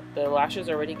see, look, the lashes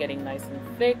are already getting nice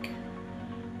and thick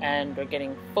and they're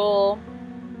getting full.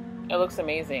 It looks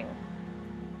amazing.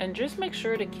 And just make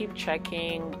sure to keep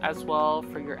checking as well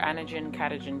for your anagen,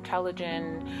 catagen,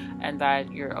 telogen, and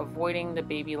that you're avoiding the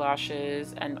baby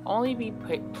lashes, and only be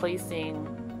placing,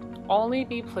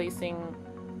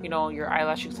 you know, your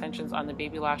eyelash extensions on the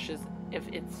baby lashes if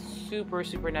it's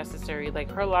super necessary. Like,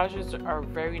 her lashes are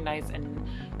very nice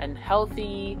and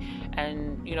healthy,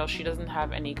 and you know, she doesn't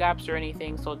have any gaps or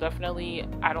anything, so definitely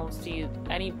I don't see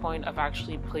any point of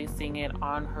actually placing it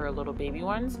on her little baby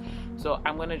ones. So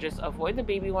I'm gonna just avoid the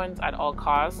baby ones at all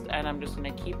costs, and I'm just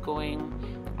gonna keep going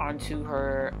onto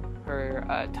her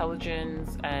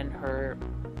telogens and her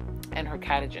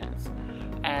catagens.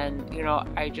 And you know,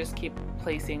 I just keep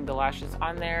placing the lashes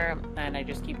on there, and I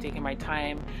just keep taking my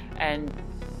time. And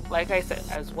like I said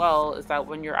as well, is that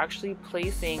when you're actually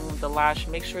placing the lash,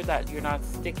 make sure that you're not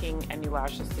sticking any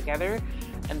lashes together,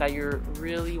 and that you're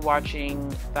really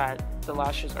watching that the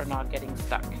lashes are not getting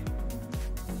stuck.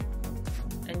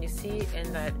 And you see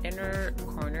in that inner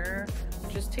corner,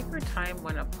 just take your time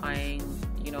when applying,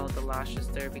 you know, the lashes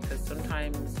there, because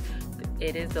sometimes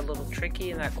it is a little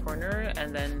tricky in that corner,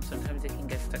 and then sometimes it can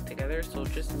get stuck together. So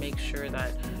just make sure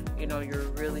that, you know, you're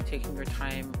really taking your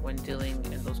time when dealing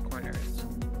in those corners.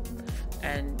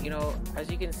 And you know,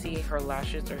 as you can see, her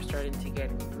lashes are starting to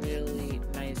get really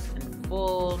nice and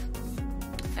full.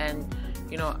 And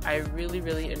you know, I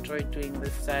really enjoyed doing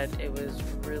this set. It was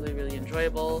really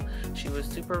enjoyable. She was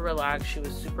super relaxed, she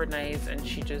was super nice, and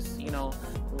she just, you know,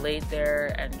 laid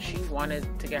there and she wanted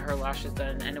to get her lashes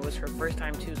done, and it was her first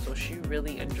time too, so she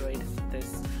really enjoyed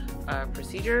this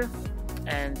procedure.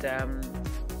 And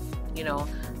you know,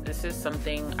 this is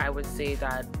something I would say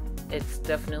that it's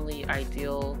definitely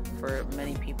ideal for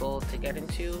many people to get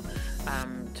into,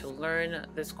 to learn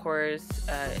this course.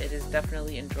 It is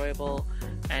definitely enjoyable,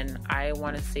 and I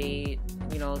want to say,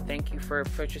 you know, thank you for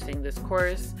purchasing this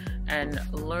course and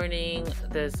learning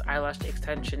this eyelash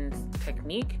extensions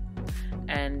technique.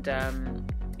 And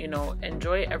you know,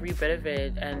 enjoy every bit of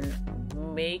it, and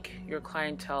make your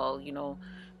clientele, you know,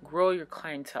 grow your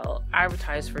clientele,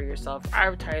 advertise for yourself,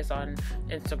 advertise on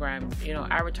Instagram, you know,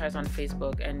 advertise on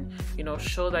Facebook, and you know,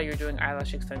 show that you're doing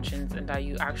eyelash extensions and that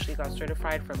you actually got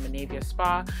certified from Menavia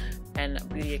Spa and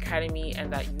Beauty Academy,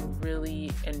 and that you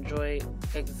really enjoy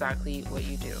exactly what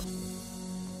you do.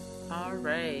 All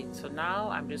right, so now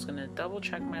I'm just gonna double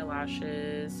check my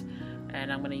lashes,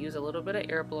 and I'm gonna use a little bit of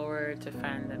air blower to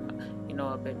fan them, you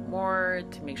know, a bit more,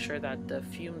 to make sure that the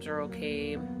fumes are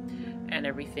okay and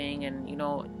everything. And you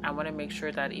know, I want to make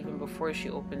sure that even before she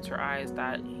opens her eyes,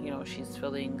 that, you know, she's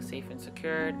feeling safe and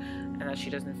secured, and that she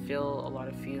doesn't feel a lot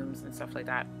of fumes and stuff like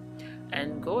that.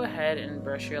 And go ahead and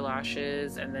brush your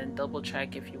lashes, and then double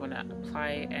check if you want to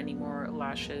apply any more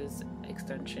lashes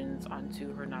extensions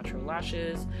onto her natural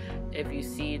lashes if you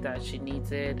see that she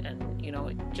needs it. And you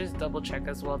know, just double check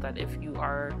as well that if you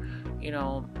are, you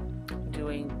know,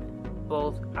 doing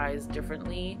both eyes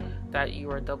differently, that you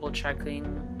are double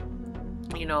checking,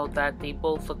 you know, that they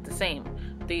both look the same.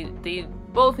 They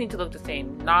both need to look the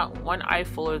same, not one eye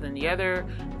fuller than the other.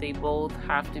 They both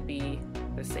have to be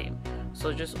the same.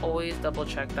 So just always double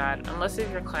check that, unless if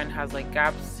your client has like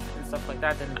gaps and stuff like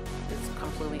that, then it's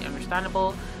completely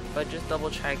understandable. But just double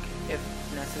check if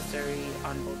necessary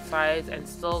on both sides. And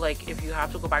still, like, if you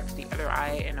have to go back to the other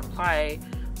eye and apply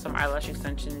some eyelash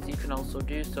extensions, you can also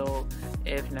do so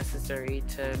if necessary,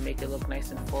 to make it look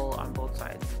nice and full on both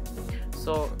sides.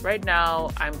 So right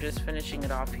now I'm just finishing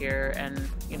it off here, and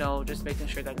you know, just making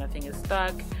sure that nothing is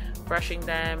stuck, brushing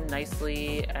them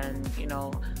nicely. And you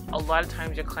know, a lot of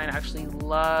times your client actually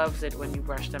loves it when you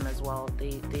brush them as well.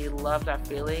 They love that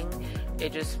feeling.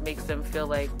 It just makes them feel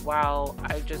like, wow,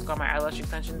 I just got my eyelash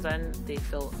extensions done. They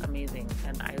feel amazing,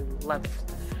 and I love it.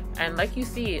 And like you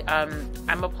see,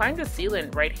 I'm applying the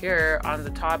sealant right here on the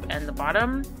top and the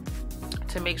bottom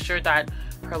to make sure that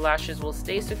her lashes will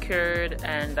stay secured,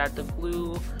 and that the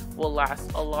glue will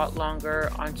last a lot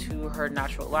longer onto her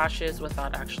natural lashes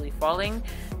without actually falling.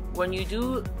 When you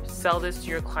do sell this to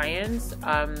your clients,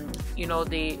 you know,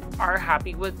 they are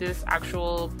happy with this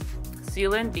actual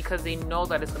sealant because they know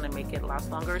that it's going to make it last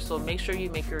longer. So make sure you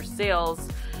make your sales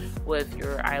with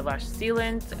your eyelash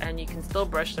sealant, and you can still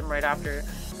brush them right after.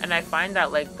 And I find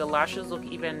that like the lashes look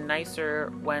even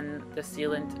nicer when the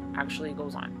sealant actually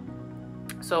goes on.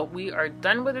 So we are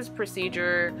done with this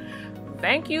procedure.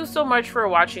 Thank you so much for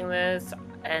watching this.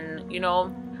 And you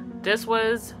know, this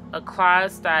was a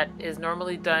class that is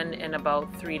normally done in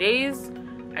about 3 days,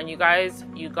 and you guys,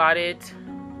 you got it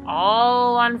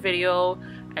all on video,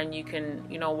 and you can,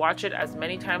 you know, watch it as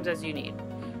many times as you need.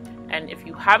 And if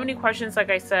you have any questions,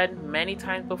 like I said many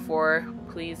times before,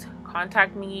 please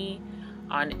contact me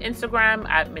on Instagram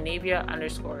at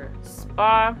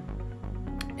Menavia_spa.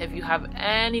 If you have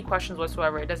any questions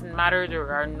whatsoever, it doesn't matter.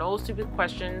 There are no stupid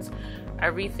questions.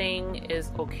 Everything is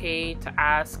okay to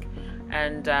ask.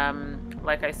 And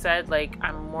like I said, like,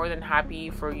 I'm more than happy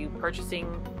for you purchasing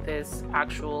this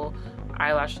actual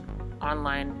eyelash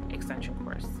online extension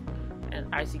course. And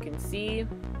as you can see,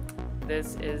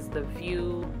 this is the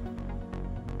view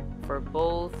for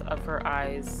both of her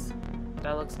eyes.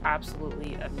 That looks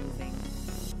absolutely amazing.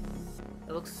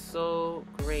 It looks so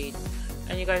great.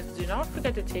 And you guys, do not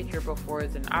forget to take your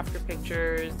befores and after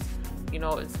pictures. You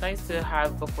know, it's nice to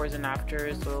have befores and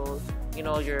afters, so you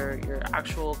know your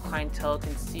actual clientele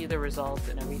can see the results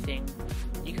and everything.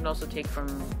 You can also take from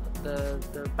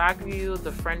the back view,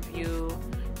 the front view.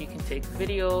 You can take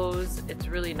videos. It's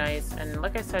really nice. And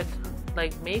like I said,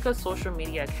 like, make a social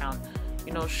media account,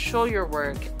 you know, show your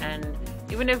work, and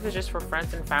even if it's just for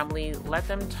friends and family, let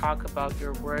them talk about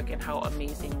your work and how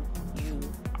amazing you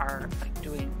are, like,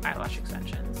 doing eyelash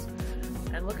extensions.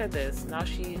 And look at this, now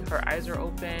her eyes are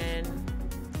open.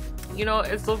 You know,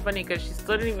 it's so funny because she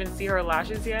still didn't even see her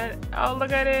lashes yet. Oh,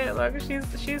 look at it, look,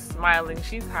 she's smiling,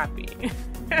 she's happy.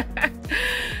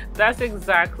 That's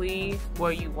exactly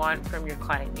what you want from your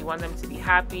client. You want them to be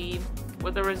happy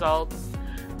with the results,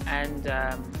 and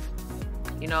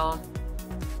you know,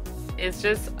 it's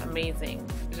just amazing.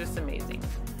 It's just amazing.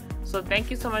 So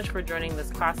thank you so much for joining this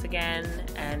class again,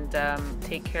 and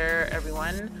take care,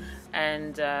 everyone,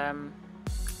 and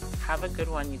have a good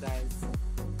one, you guys.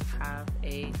 Have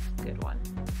a good one.